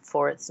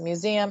for its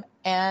museum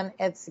and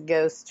its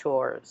ghost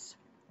tours.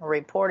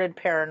 Reported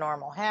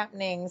paranormal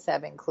happenings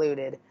have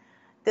included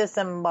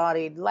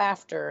disembodied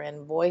laughter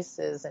and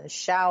voices and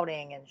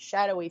shouting and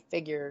shadowy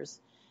figures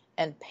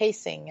and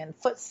pacing and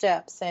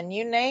footsteps and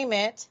you name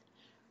it.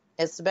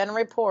 It's been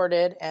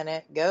reported, and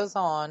it goes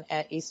on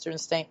at Eastern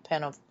State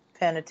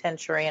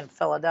Penitentiary in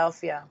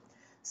Philadelphia.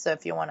 So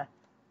if you want to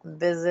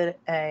visit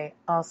a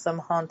awesome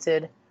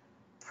haunted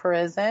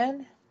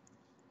prison,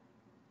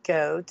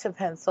 go to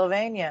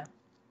Pennsylvania.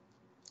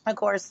 Of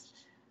course,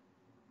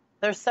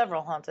 there's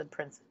several haunted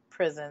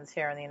prisons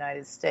here in the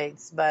United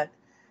States, but,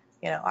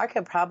 I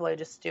could probably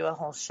just do a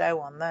whole show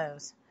on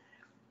those.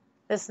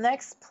 This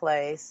next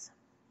place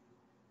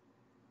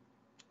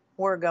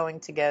we're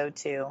going to go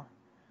to,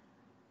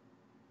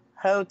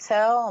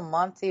 Hotel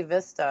Monte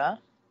Vista,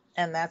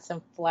 and that's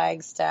in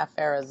Flagstaff,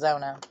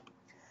 Arizona.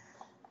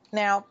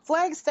 Now,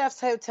 Flagstaff's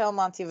Hotel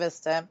Monte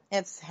Vista,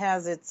 it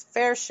has its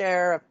fair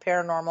share of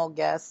paranormal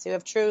guests who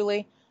have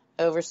truly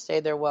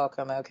overstayed their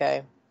welcome,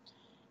 okay?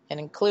 And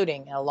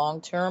including a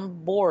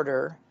long-term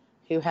boarder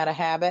who had a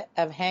habit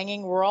of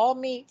hanging raw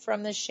meat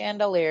from the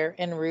chandelier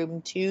in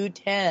room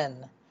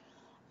 210.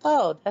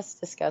 Oh, that's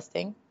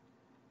disgusting.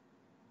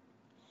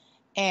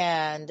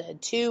 And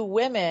 2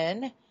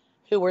 women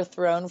who were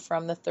thrown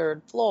from the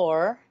 3rd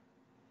floor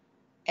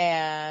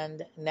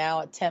and now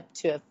attempt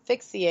to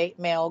asphyxiate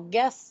male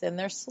guests in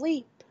their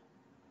sleep.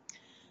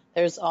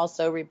 There's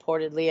also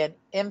reportedly an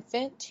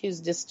infant whose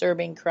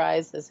disturbing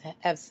cries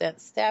have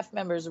sent staff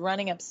members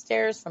running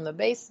upstairs from the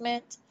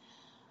basement.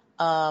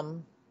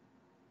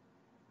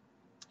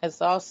 It's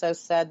also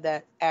said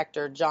that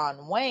actor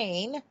John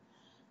Wayne,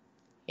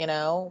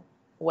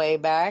 way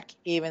back,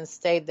 even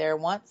stayed there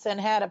once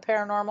and had a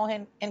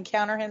paranormal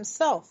encounter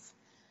himself.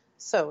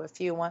 So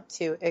if you want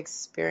to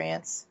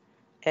experience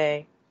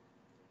a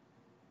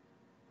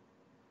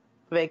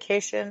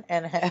vacation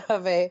and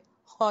have a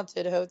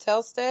haunted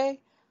hotel stay,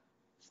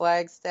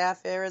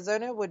 Flagstaff,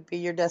 Arizona would be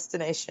your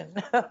destination.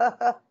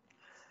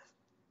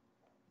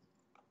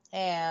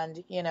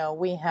 And,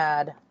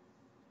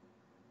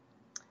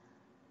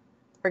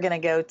 we're going to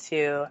go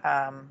to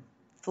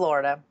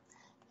Florida.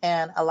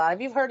 And a lot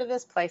of you have heard of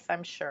this place,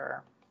 I'm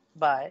sure,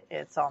 but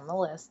it's on the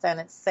list. And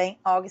it's St.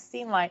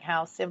 Augustine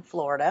Lighthouse in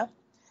Florida.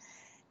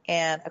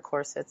 And, of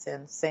course, it's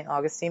in St.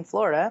 Augustine,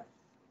 Florida.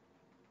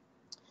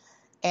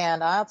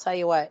 And I'll tell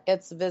you what,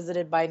 it's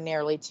visited by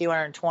nearly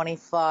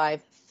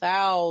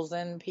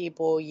 225,000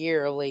 people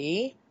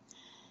yearly.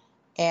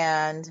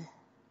 And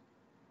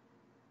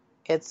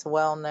it's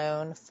well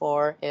known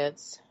for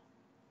its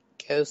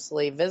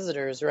ghostly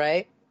visitors,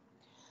 right?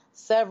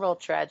 Several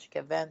tragic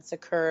events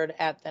occurred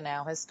at the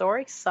now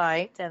historic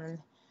site, and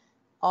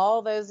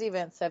all those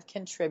events have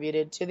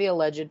contributed to the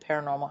alleged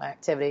paranormal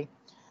activity.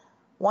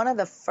 One of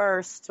the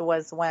first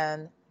was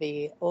when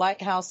the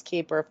lighthouse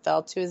keeper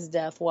fell to his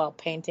death while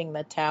painting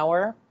the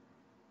tower.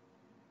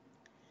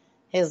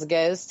 His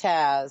ghost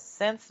has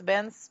since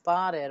been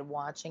spotted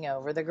watching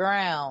over the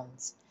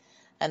grounds.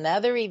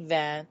 Another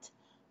event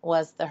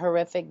was the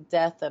horrific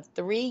death of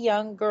 3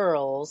 young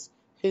girls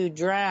who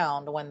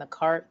drowned when the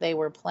cart they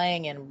were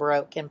playing in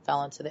broke and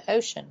fell into the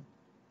ocean.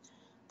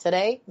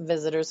 Today,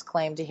 visitors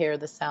claim to hear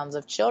the sounds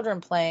of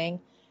children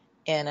playing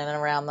in and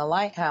around the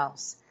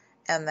lighthouse.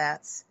 And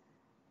that's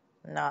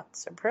not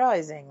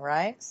surprising,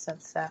 right?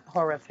 Since that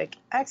horrific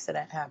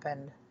accident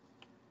happened.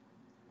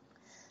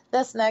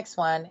 This next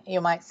one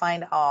you might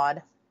find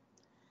odd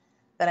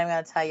that I'm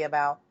going to tell you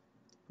about,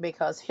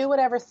 because who would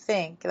ever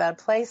think that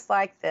a place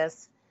like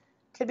this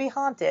could be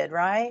haunted,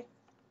 right?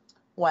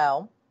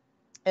 Well,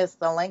 it's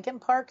the Lincoln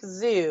Park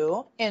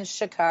Zoo in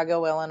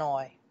Chicago,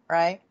 Illinois,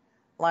 right?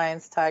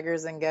 Lions,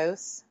 tigers, and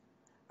ghosts.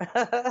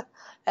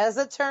 As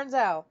it turns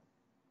out,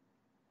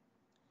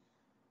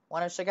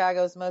 one of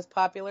Chicago's most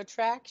popular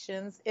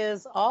attractions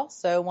is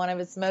also one of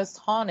its most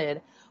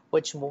haunted,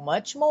 with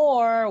much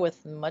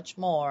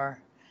more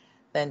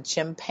than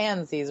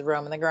chimpanzees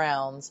roaming the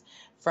grounds.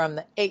 From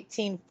the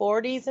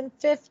 1840s and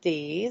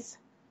 50s,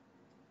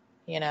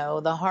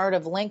 the heart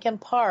of Lincoln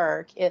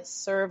Park, it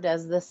served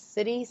as the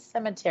city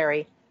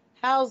cemetery,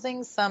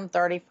 housing some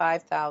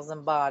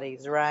 35,000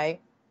 bodies, right?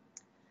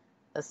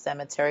 The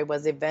cemetery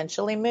was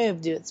eventually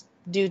moved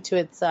due to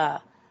its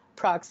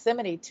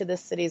proximity to the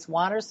city's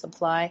water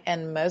supply,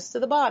 and most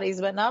of the bodies,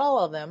 but not all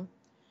of them,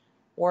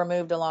 were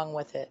moved along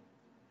with it.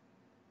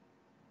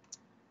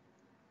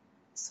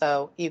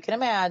 So you can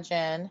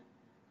imagine,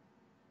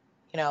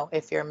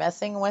 if you're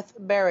messing with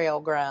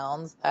burial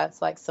grounds,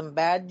 that's like some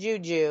bad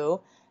juju,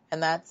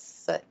 and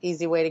that's an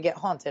easy way to get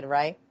haunted,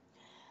 right?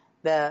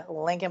 The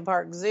Lincoln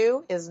Park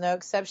Zoo is no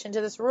exception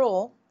to this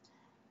rule,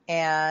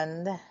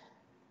 and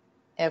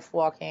if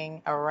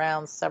walking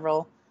around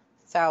several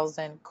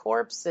thousand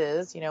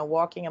corpses,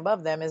 walking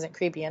above them isn't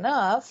creepy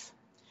enough,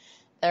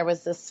 there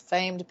was this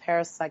famed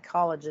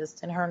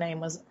parapsychologist, and her name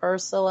was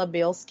Ursula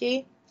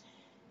Bielski.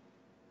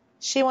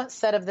 She once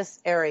said of this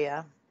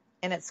area,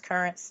 in its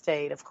current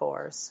state, of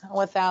course,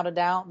 without a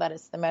doubt that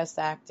it's the most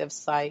active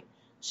site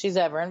she's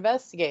ever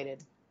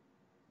investigated.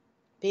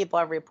 People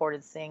have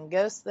reported seeing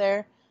ghosts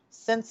there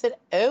since it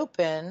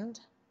opened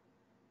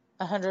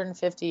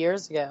 150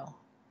 years ago.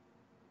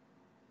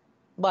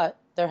 But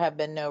there have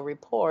been no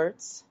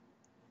reports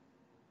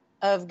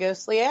of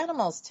ghostly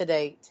animals to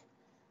date.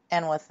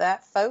 And with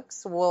that,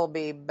 folks, we'll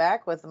be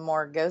back with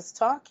more Ghost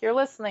Talk. You're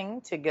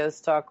listening to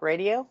Ghost Talk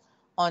Radio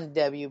on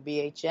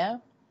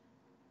WBHM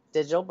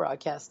Digital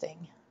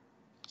Broadcasting.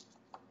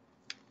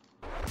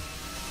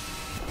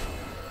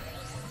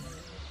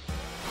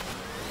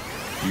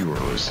 You are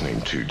listening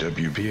to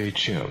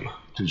WBHM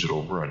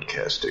Digital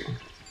Broadcasting,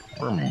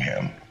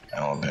 Birmingham,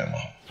 Alabama.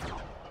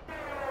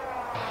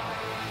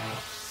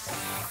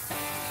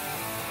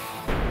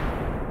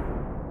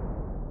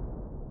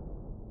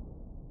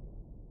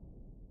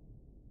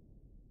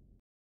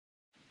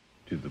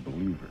 To the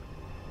believer,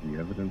 the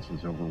evidence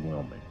is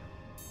overwhelming.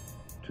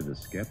 To the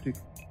skeptic,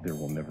 there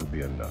will never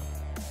be enough.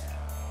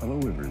 Hello,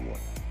 everyone.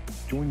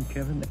 Join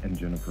Kevin and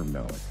Jennifer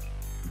Malik,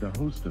 the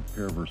host of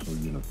Paraversal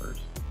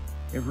Universe,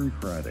 every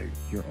Friday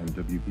here on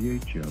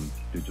WBHM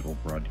Digital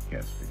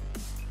Broadcasting.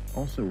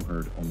 Also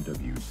heard on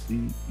WCET-FM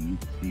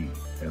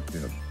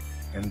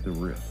and The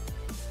Rift.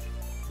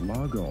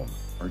 Log on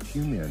or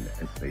tune in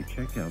as they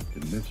check out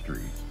the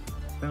mysteries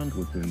found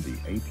within the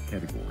 8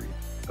 categories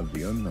of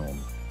the unknown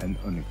and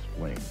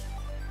unexplained,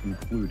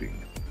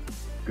 including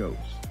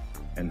ghosts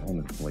and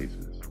haunted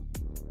places,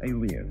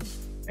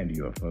 aliens and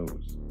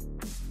UFOs,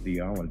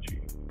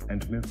 theology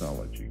and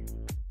mythology,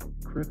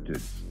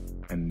 cryptids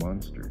and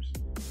monsters,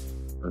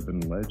 urban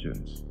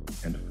legends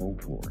and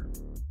folklore,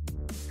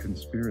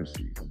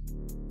 conspiracies,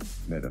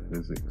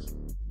 metaphysics,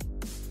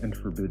 and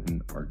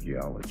forbidden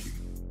archaeology.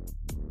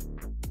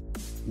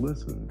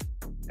 Listen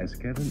as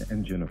Kevin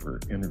and Jennifer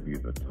interview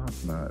the top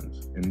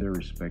minds in their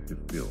respective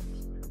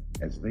fields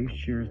as they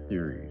share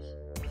theories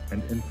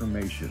and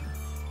information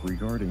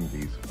regarding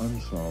these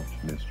unsolved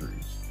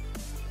mysteries.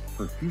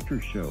 For future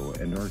show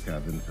and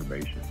archive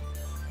information,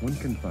 one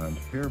can find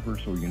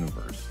Paraversal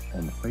Universe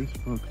on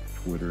Facebook,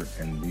 Twitter,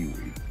 and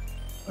MeWe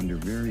under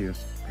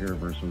various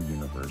Paraversal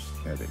Universe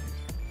headings.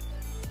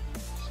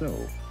 So,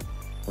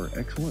 for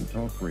excellent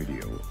talk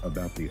radio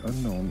about the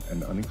unknown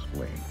and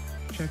unexplained,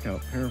 check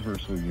out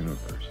Paraversal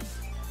Universe,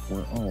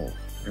 where all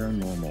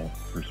paranormal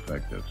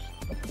perspectives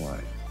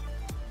apply.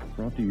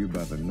 Brought to you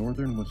by the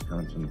Northern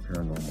Wisconsin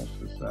Paranormal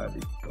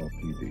Society,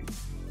 LTD,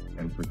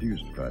 and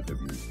produced by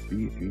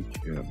WBHM-DB.com.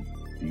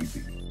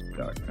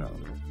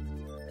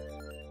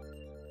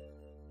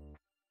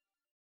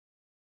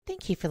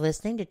 Thank you for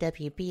listening to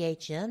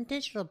WBHM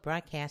Digital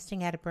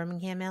Broadcasting out of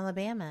Birmingham,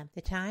 Alabama.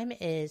 The time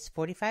is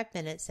 45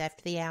 minutes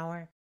after the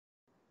hour.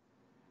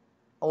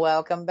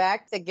 Welcome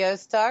back to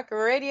Ghost Talk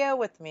Radio.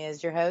 With me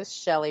is your host,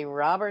 Shelley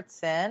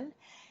Robertson.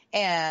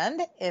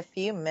 And if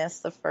you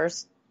missed the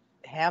first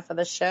half of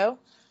the show,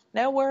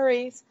 no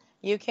worries.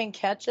 You can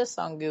catch us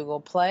on Google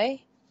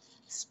Play,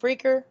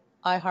 Spreaker,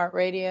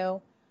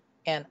 iHeartRadio,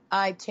 and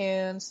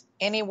iTunes.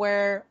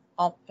 Anywhere,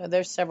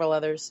 there's several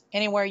others.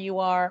 Anywhere you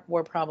are,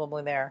 we're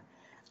probably there.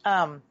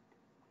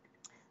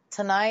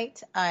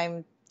 Tonight,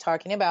 I'm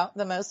talking about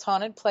the most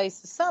haunted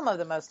places, some of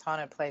the most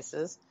haunted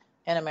places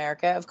in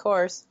America. Of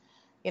course,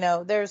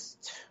 there's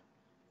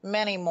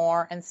many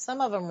more, and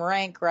some of them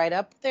rank right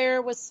up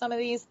there with some of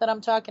these that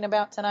I'm talking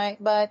about tonight,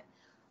 but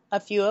a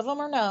few of them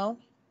are known,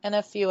 and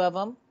a few of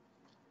them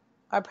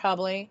are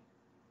probably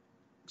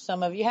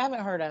some of you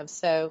haven't heard of,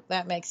 so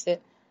that makes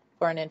it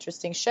for an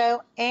interesting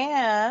show,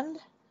 and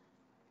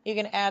you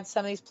can add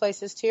some of these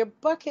places to your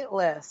bucket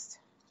list.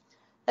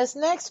 This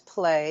next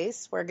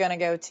place we're going to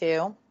go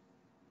to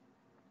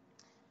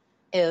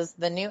is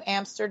the New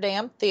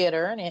Amsterdam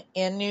Theater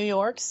in New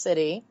York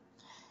City.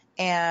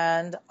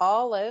 And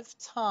Olive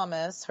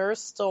Thomas, her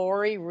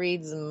story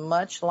reads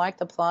much like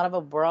the plot of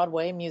a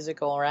Broadway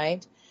musical,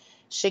 right?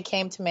 She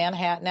came to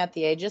Manhattan at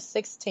the age of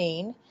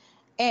 16,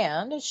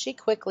 and she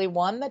quickly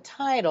won the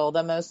title,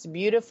 the most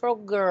beautiful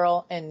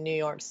girl in New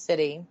York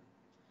City.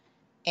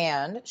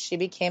 And she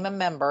became a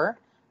member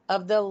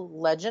of the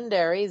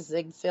legendary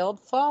Ziegfeld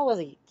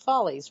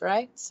Follies,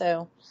 right?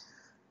 So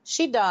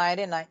she died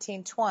in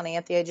 1920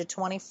 at the age of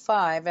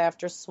 25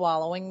 after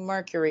swallowing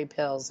mercury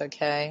pills,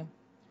 okay?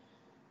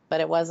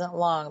 But it wasn't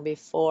long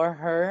before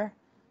her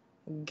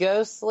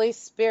ghostly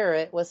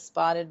spirit was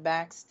spotted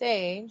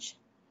backstage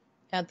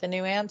at the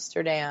New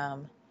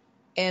Amsterdam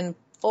in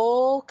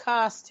full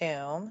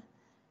costume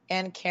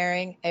and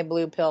carrying a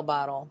blue pill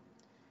bottle.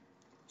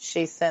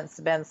 She's since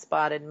been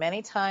spotted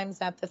many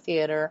times at the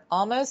theater,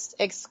 almost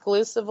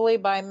exclusively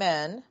by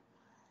men,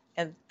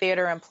 and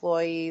theater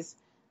employees,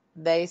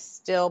 they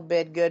still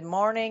bid good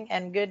morning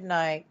and good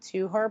night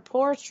to her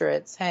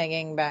portraits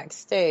hanging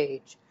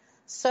backstage.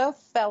 So,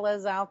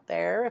 fellas out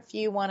there, if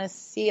you want to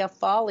see a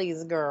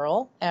Follies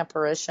girl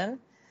apparition,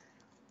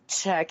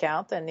 check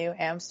out the New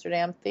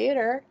Amsterdam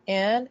Theater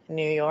in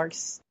New York.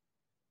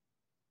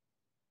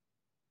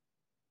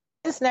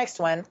 This next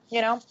one,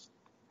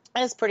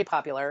 is pretty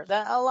popular.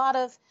 A lot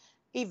of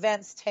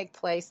events take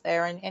place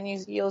there, and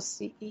you'll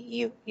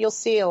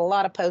see a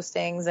lot of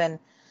postings. And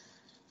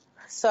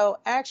so,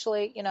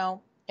 actually,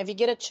 if you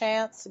get a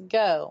chance,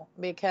 go,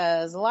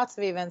 because lots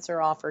of events are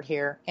offered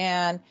here.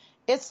 And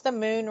it's the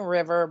Moon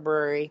River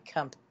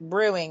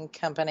Brewing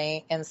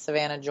Company in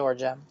Savannah,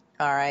 Georgia.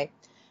 All right.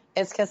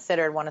 It's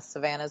considered one of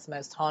Savannah's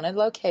most haunted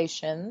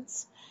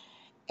locations.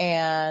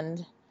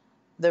 And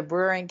the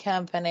brewing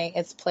company,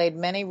 it's played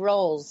many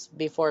roles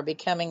before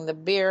becoming the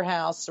beer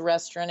house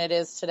restaurant it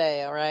is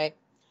today. All right.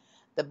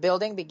 The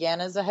building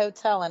began as a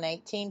hotel in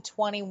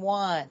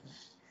 1821.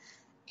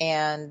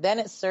 And then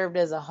it served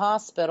as a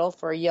hospital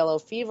for yellow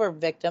fever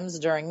victims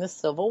during the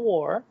Civil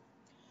War.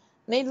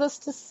 Needless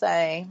to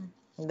say,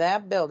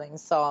 that building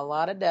saw a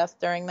lot of death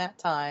during that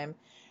time,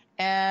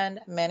 and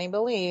many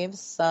believe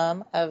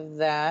some of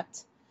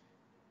that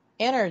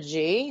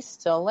energy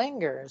still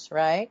lingers,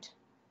 right?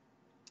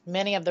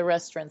 Many of the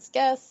restaurant's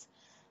guests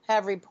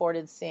have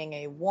reported seeing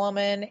a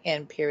woman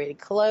in period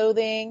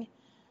clothing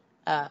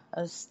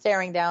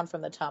staring down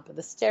from the top of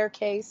the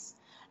staircase.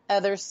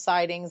 Other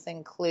sightings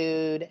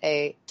include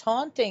a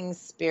taunting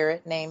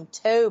spirit named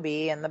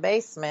Toby in the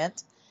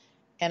basement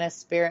and a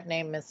spirit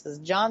named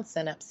Mrs.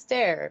 Johnson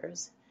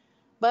upstairs.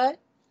 But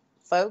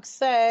folks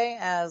say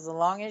as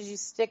long as you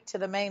stick to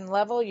the main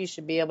level, you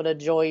should be able to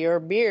enjoy your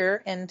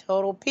beer in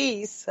total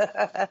peace.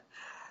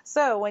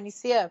 So when you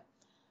see an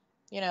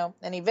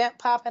event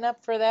popping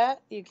up for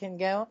that, you can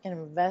go and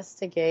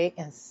investigate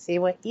and see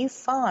what you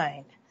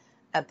find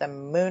at the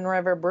Moon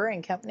River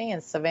Brewing Company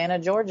in Savannah,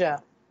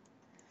 Georgia.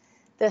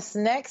 This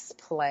next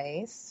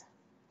place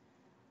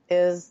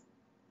is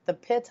the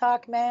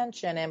Pittock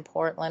Mansion in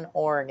Portland,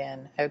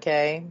 Oregon,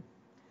 okay?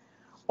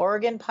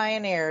 Oregon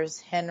pioneers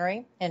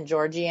Henry and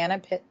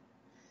Georgiana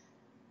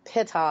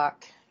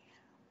Pittock,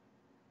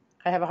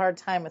 I have a hard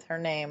time with her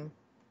name,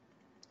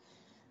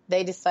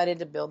 they decided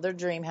to build their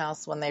dream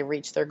house when they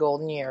reached their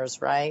golden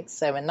years, right?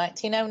 So in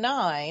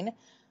 1909,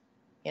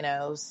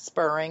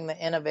 spurring the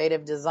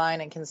innovative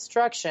design and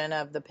construction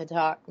of the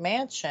Pittock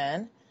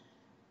Mansion,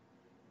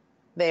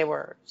 they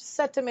were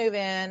set to move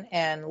in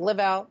and live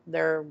out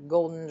their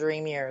golden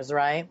dream years,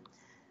 right?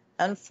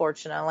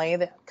 Unfortunately,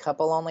 the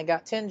couple only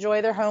got to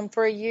enjoy their home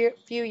for a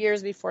few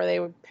years before they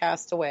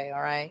passed away,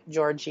 all right?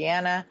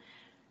 Georgiana,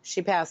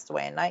 she passed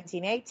away in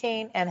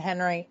 1918, and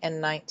Henry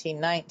in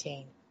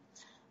 1919.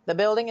 The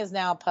building is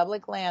now a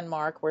public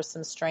landmark where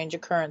some strange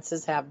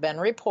occurrences have been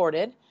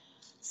reported,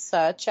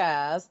 such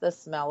as the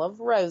smell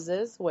of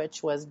roses,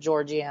 which was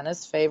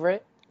Georgiana's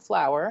favorite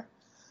flower.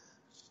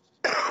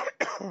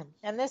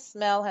 And this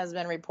smell has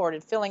been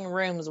reported filling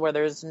rooms where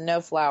there's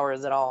no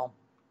flowers at all.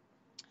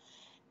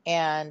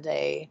 And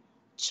a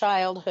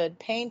childhood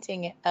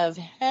painting of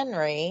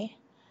Henry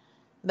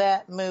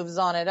that moves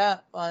on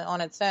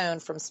its own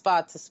from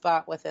spot to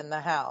spot within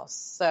the house.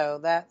 So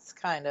that's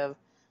kind of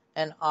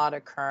an odd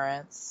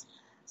occurrence.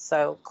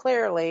 So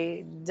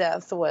clearly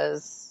death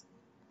was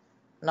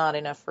not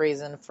enough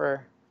reason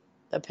for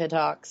the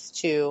Pittocks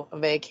to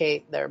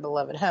vacate their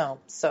beloved home.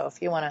 So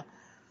if you want to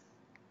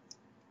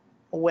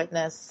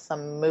witness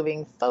some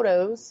moving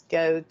photos,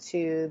 go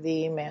to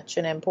the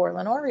mansion in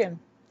Portland, Oregon.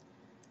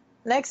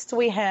 Next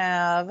we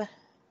have,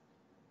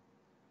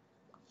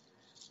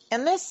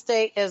 and this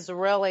state has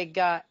really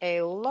got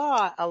a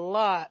lot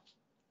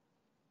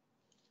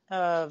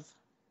of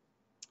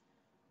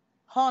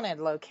haunted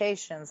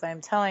locations.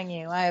 I'm telling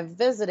you, I have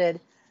visited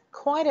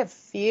quite a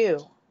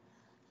few.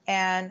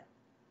 And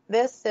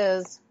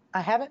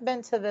I haven't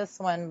been to this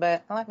one,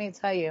 but let me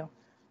tell you,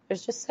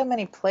 there's just so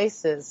many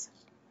places.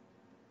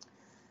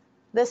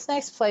 This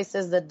next place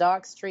is the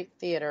Dock Street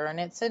Theater, and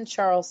it's in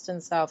Charleston,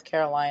 South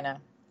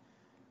Carolina.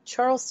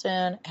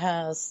 Charleston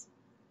has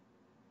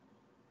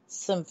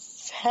some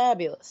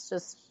fabulous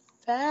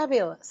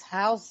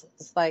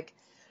houses, like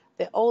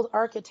the old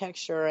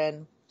architecture,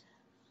 and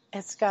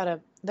it's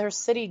got their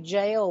city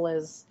jail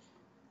is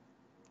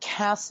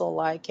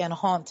castle-like and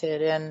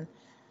haunted, and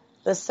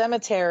the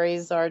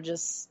cemeteries are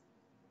just,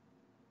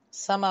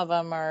 some of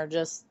them are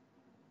just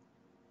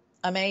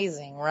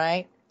amazing,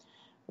 right?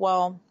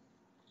 Well,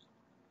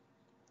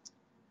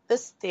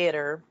 this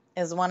theater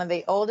is one of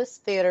the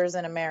oldest theaters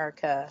in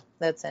America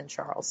that's in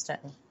Charleston.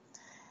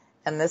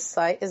 And this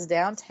site is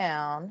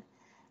downtown,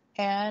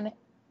 and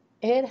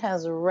it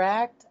has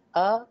racked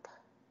up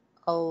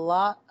a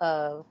lot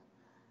of,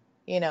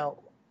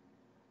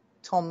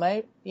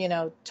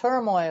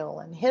 turmoil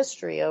and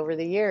history over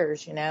the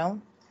years,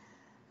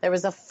 There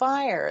was a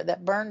fire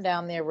that burned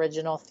down the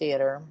original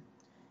theater,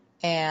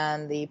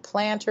 and the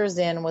Planters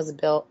Inn was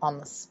built on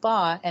the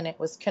spot, and it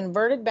was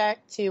converted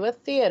back to a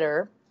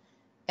theater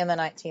in the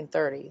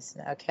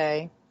 1930s,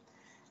 okay?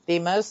 The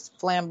most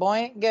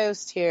flamboyant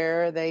ghost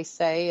here, they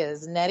say,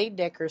 is Nettie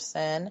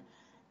Dickerson,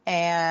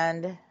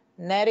 and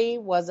Nettie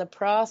was a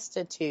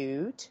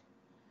prostitute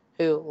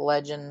who,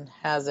 legend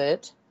has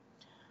it,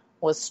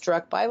 was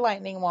struck by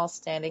lightning while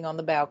standing on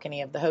the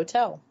balcony of the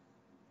hotel.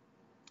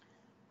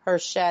 Her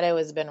shadow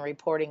has been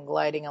reported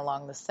gliding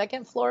along the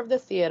second floor of the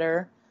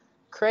theater,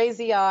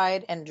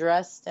 crazy-eyed and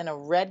dressed in a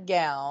red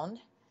gown,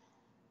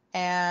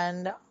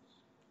 and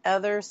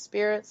other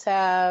spirits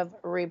have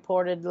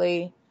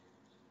reportedly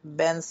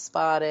been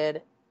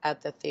spotted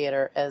at the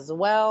theater as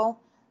well.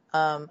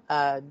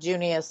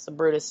 Junius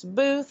Brutus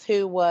Booth,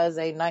 who was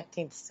a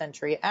 19th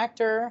century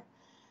actor,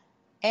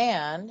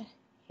 and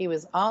he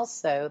was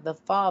also the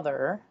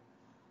father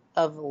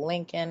of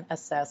Lincoln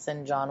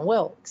assassin John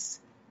Wilkes,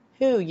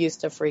 who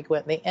used to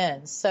frequent the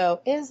inn. So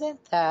isn't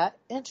that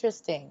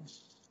interesting?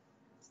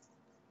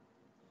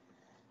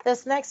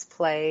 This next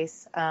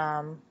place,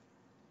 I'm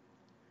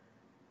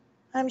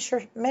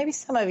sure maybe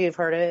some of you have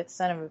heard of it,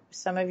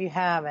 some of you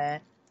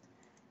haven't,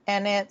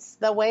 and it's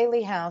the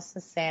Whaley House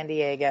in San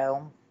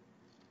Diego.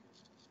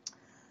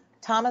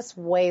 Thomas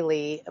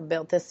Whaley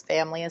built this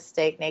family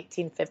estate in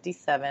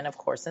 1857, of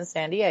course, in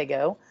San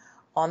Diego,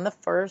 on the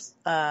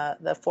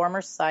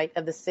former site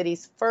of the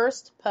city's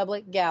first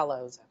public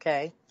gallows,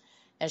 okay?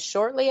 And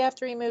shortly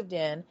after he moved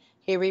in,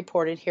 he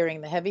reported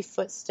hearing the heavy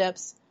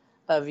footsteps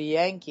of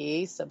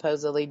Yankee,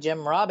 supposedly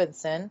Jim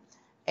Robinson,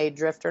 a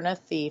drifter and a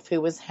thief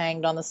who was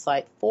hanged on the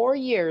site 4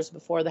 years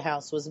before the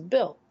house was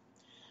built.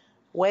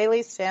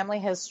 Whaley's family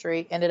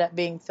history ended up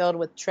being filled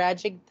with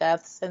tragic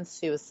deaths and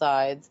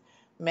suicides,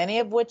 many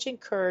of which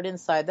occurred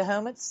inside the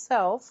home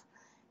itself,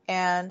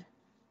 and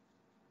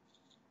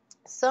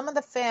some of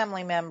the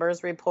family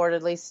members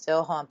reportedly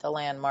still haunt the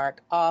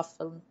landmark.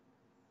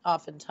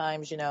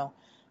 Oftentimes,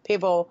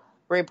 people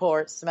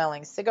report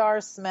smelling cigar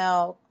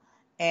smell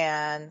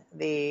and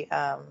the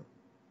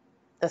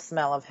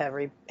smell of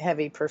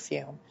heavy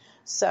perfume.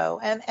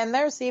 So, and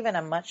there's even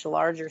a much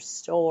larger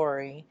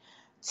story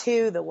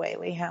to the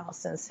Whaley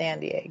House in San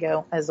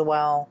Diego as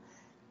well.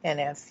 And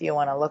if you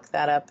want to look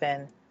that up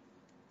and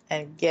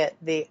get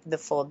the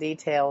full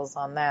details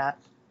on that.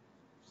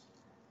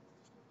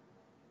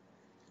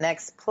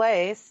 Next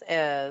place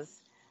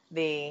is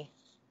the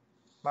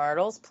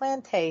Myrtles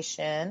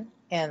Plantation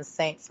in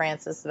St.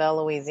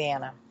 Francisville,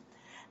 Louisiana.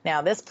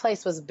 Now, this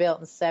place was built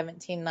in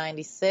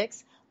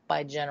 1796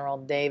 by General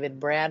David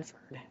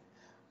Bradford.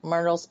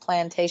 Myrtles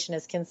Plantation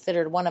is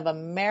considered one of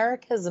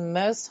America's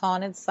most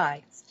haunted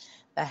sites.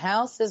 The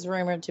house is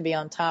rumored to be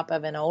on top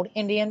of an old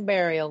Indian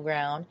burial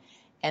ground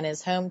and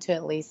is home to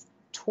at least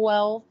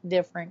 12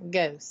 different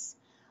ghosts.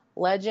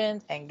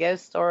 Legend and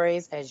ghost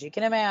stories, as you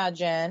can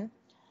imagine,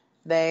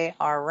 they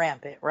are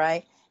rampant,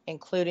 right?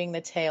 Including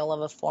the tale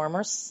of a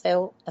former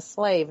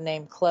slave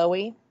named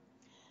Chloe.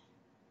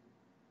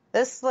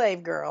 This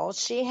slave girl,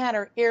 she had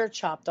her ear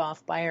chopped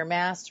off by her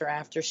master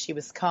after she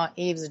was caught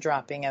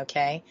eavesdropping,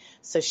 okay?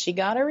 So she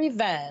got a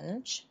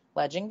revenge,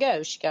 legend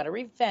goes, she got a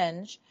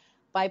revenge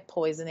by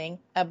poisoning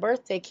a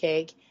birthday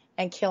cake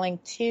and killing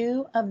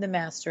 2 of the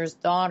master's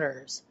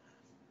daughters.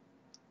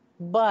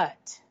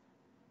 But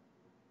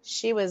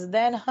she was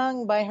then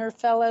hung by her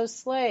fellow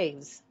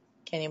slaves.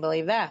 Can you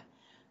believe that?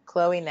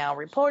 Chloe now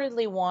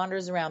reportedly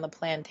wanders around the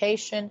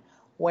plantation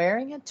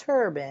wearing a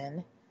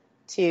turban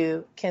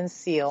to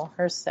conceal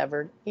her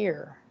severed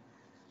ear.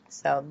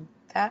 So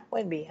that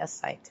would be a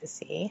sight to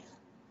see.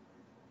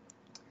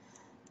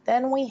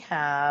 Then we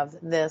have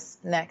this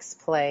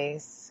next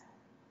place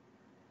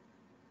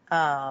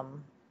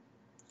in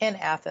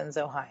Athens,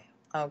 Ohio,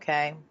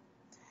 okay?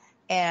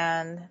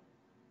 And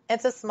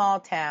it's a small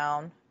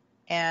town,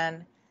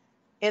 and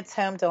it's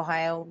home to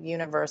Ohio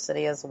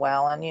University as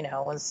well, and,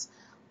 it's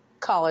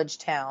college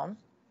town.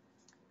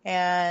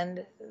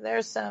 And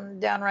there's some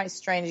downright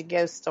strange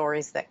ghost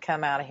stories that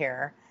come out of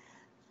here.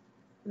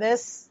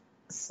 This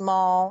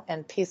small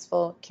and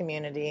peaceful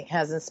community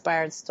has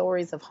inspired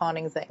stories of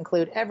hauntings that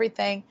include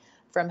everything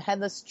from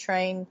headless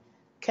train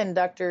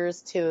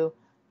conductors to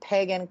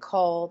pagan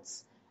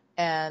cults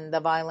and the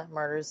violent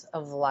murders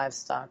of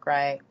livestock,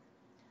 right?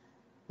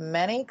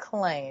 Many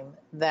claim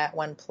that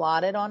when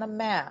plotted on a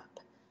map,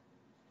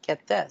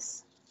 get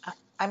this,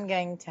 I'm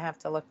going to have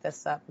to look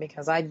this up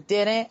because I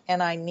didn't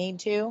and I need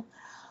to.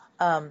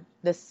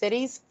 The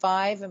city's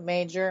 5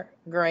 major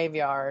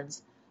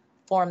graveyards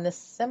form the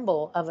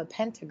symbol of a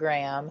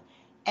pentagram,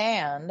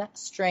 and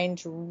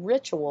strange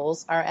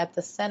rituals are at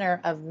the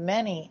center of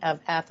many of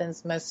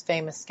Athens' most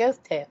famous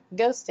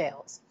ghost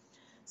tales.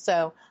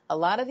 So a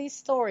lot of these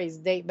stories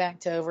date back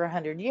to over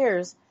 100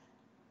 years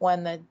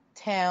when the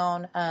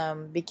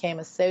town became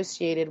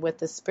associated with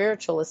the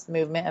spiritualist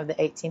movement of the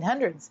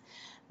 1800s.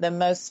 The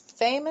most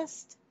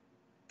famous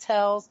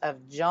tells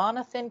of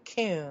Jonathan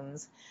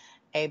Coons,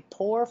 a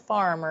poor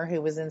farmer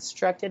who was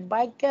instructed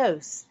by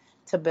ghosts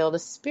to build a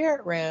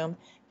spirit room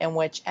in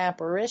which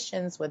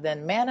apparitions would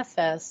then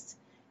manifest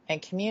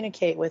and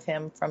communicate with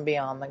him from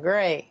beyond the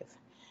grave.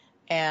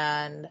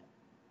 And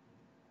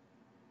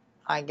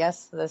I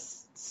guess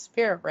this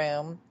spirit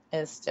room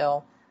is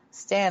still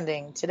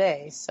standing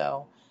today,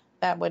 so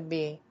that would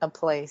be a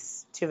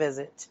place to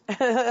visit.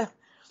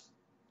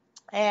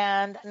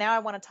 And now I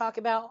want to talk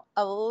about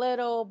a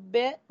little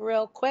bit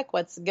real quick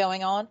what's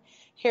going on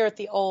here at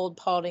the old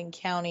Paulding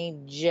County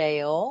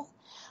Jail.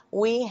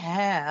 We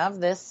have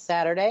this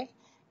Saturday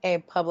a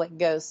public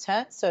ghost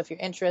hunt, so if you're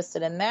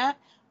interested in that,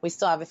 we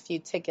still have a few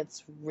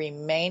tickets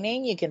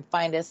remaining. You can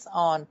find us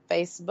on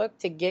Facebook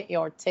to get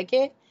your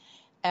ticket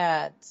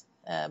at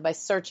by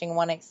searching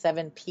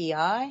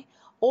 187PI,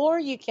 or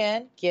you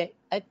can get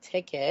a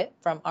ticket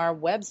from our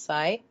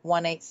website,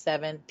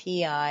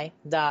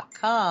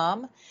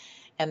 187pi.com,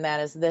 and that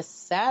is this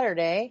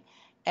Saturday.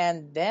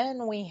 And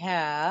then we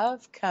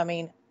have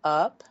coming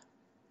up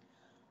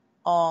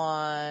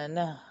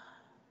on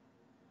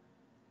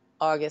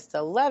August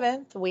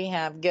 11th, we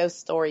have Ghost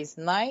Stories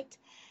Night.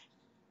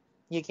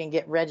 You can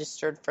get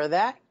registered for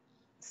that.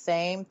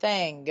 Same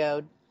thing.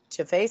 Go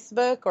to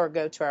Facebook or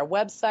go to our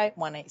website,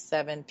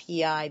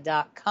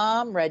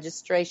 187pi.com.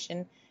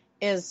 Registration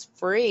is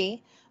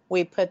free.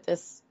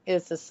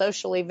 It's a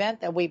social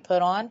event that we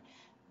put on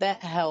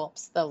that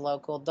helps the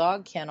local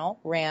dog kennel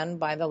ran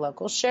by the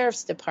local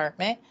sheriff's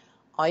department.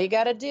 All you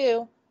got to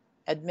do,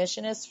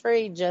 admission is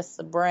free,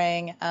 just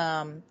bring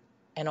an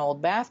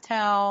old bath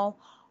towel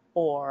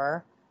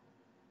or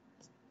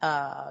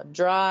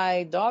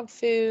dry dog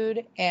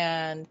food,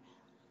 and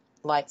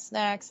light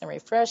snacks and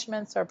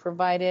refreshments are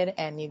provided,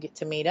 and you get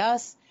to meet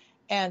us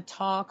and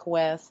talk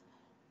with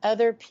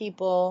other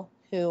people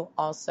who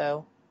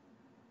also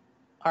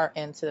are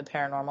into the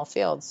paranormal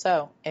field.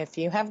 So if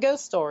you have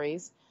ghost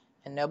stories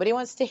and nobody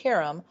wants to hear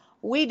them,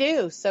 we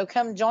do. So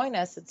come join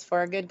us. It's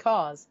for a good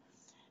cause.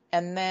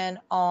 And then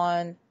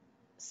on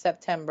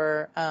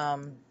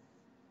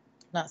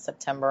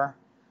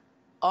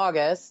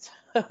August,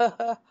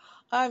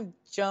 I'm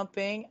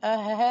jumping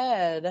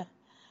ahead.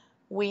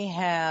 We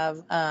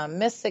have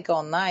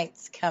Mystical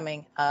Nights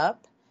coming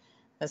up,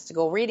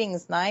 Mystical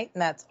Readings Night,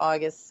 and that's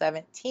August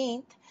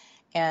 17th.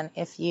 And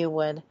if you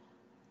would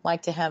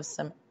like to have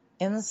some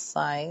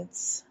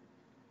insights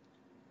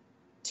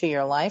to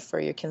your life,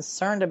 or you're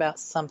concerned about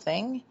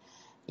something,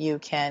 you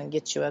can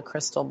get you a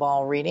crystal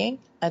ball reading,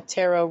 a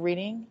tarot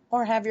reading,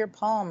 or have your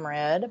palm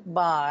read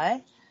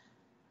by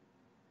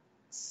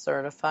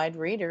certified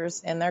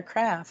readers in their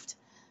craft.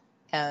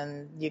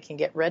 And you can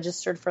get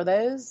registered for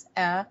those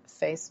at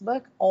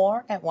Facebook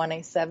or at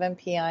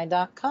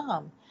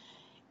 187pi.com.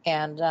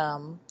 And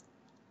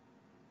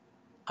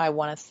I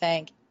want to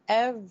thank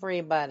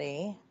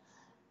everybody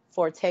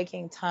for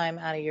taking time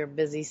out of your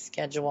busy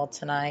schedule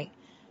tonight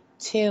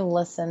to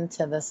listen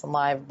to this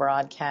live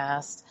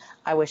broadcast.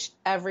 I wish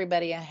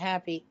everybody a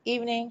happy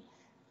evening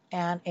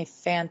and a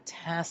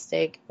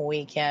fantastic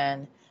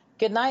weekend.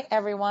 Good night,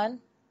 everyone.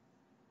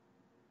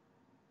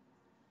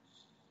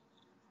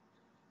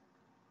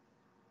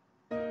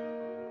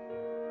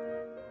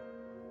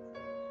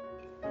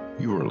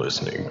 You are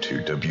listening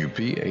to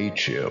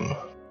WBHM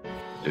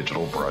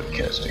Digital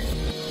Broadcasting,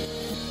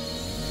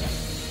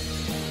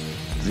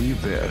 the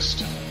best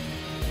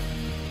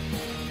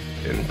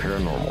in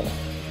paranormal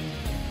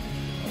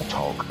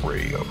talk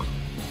radio.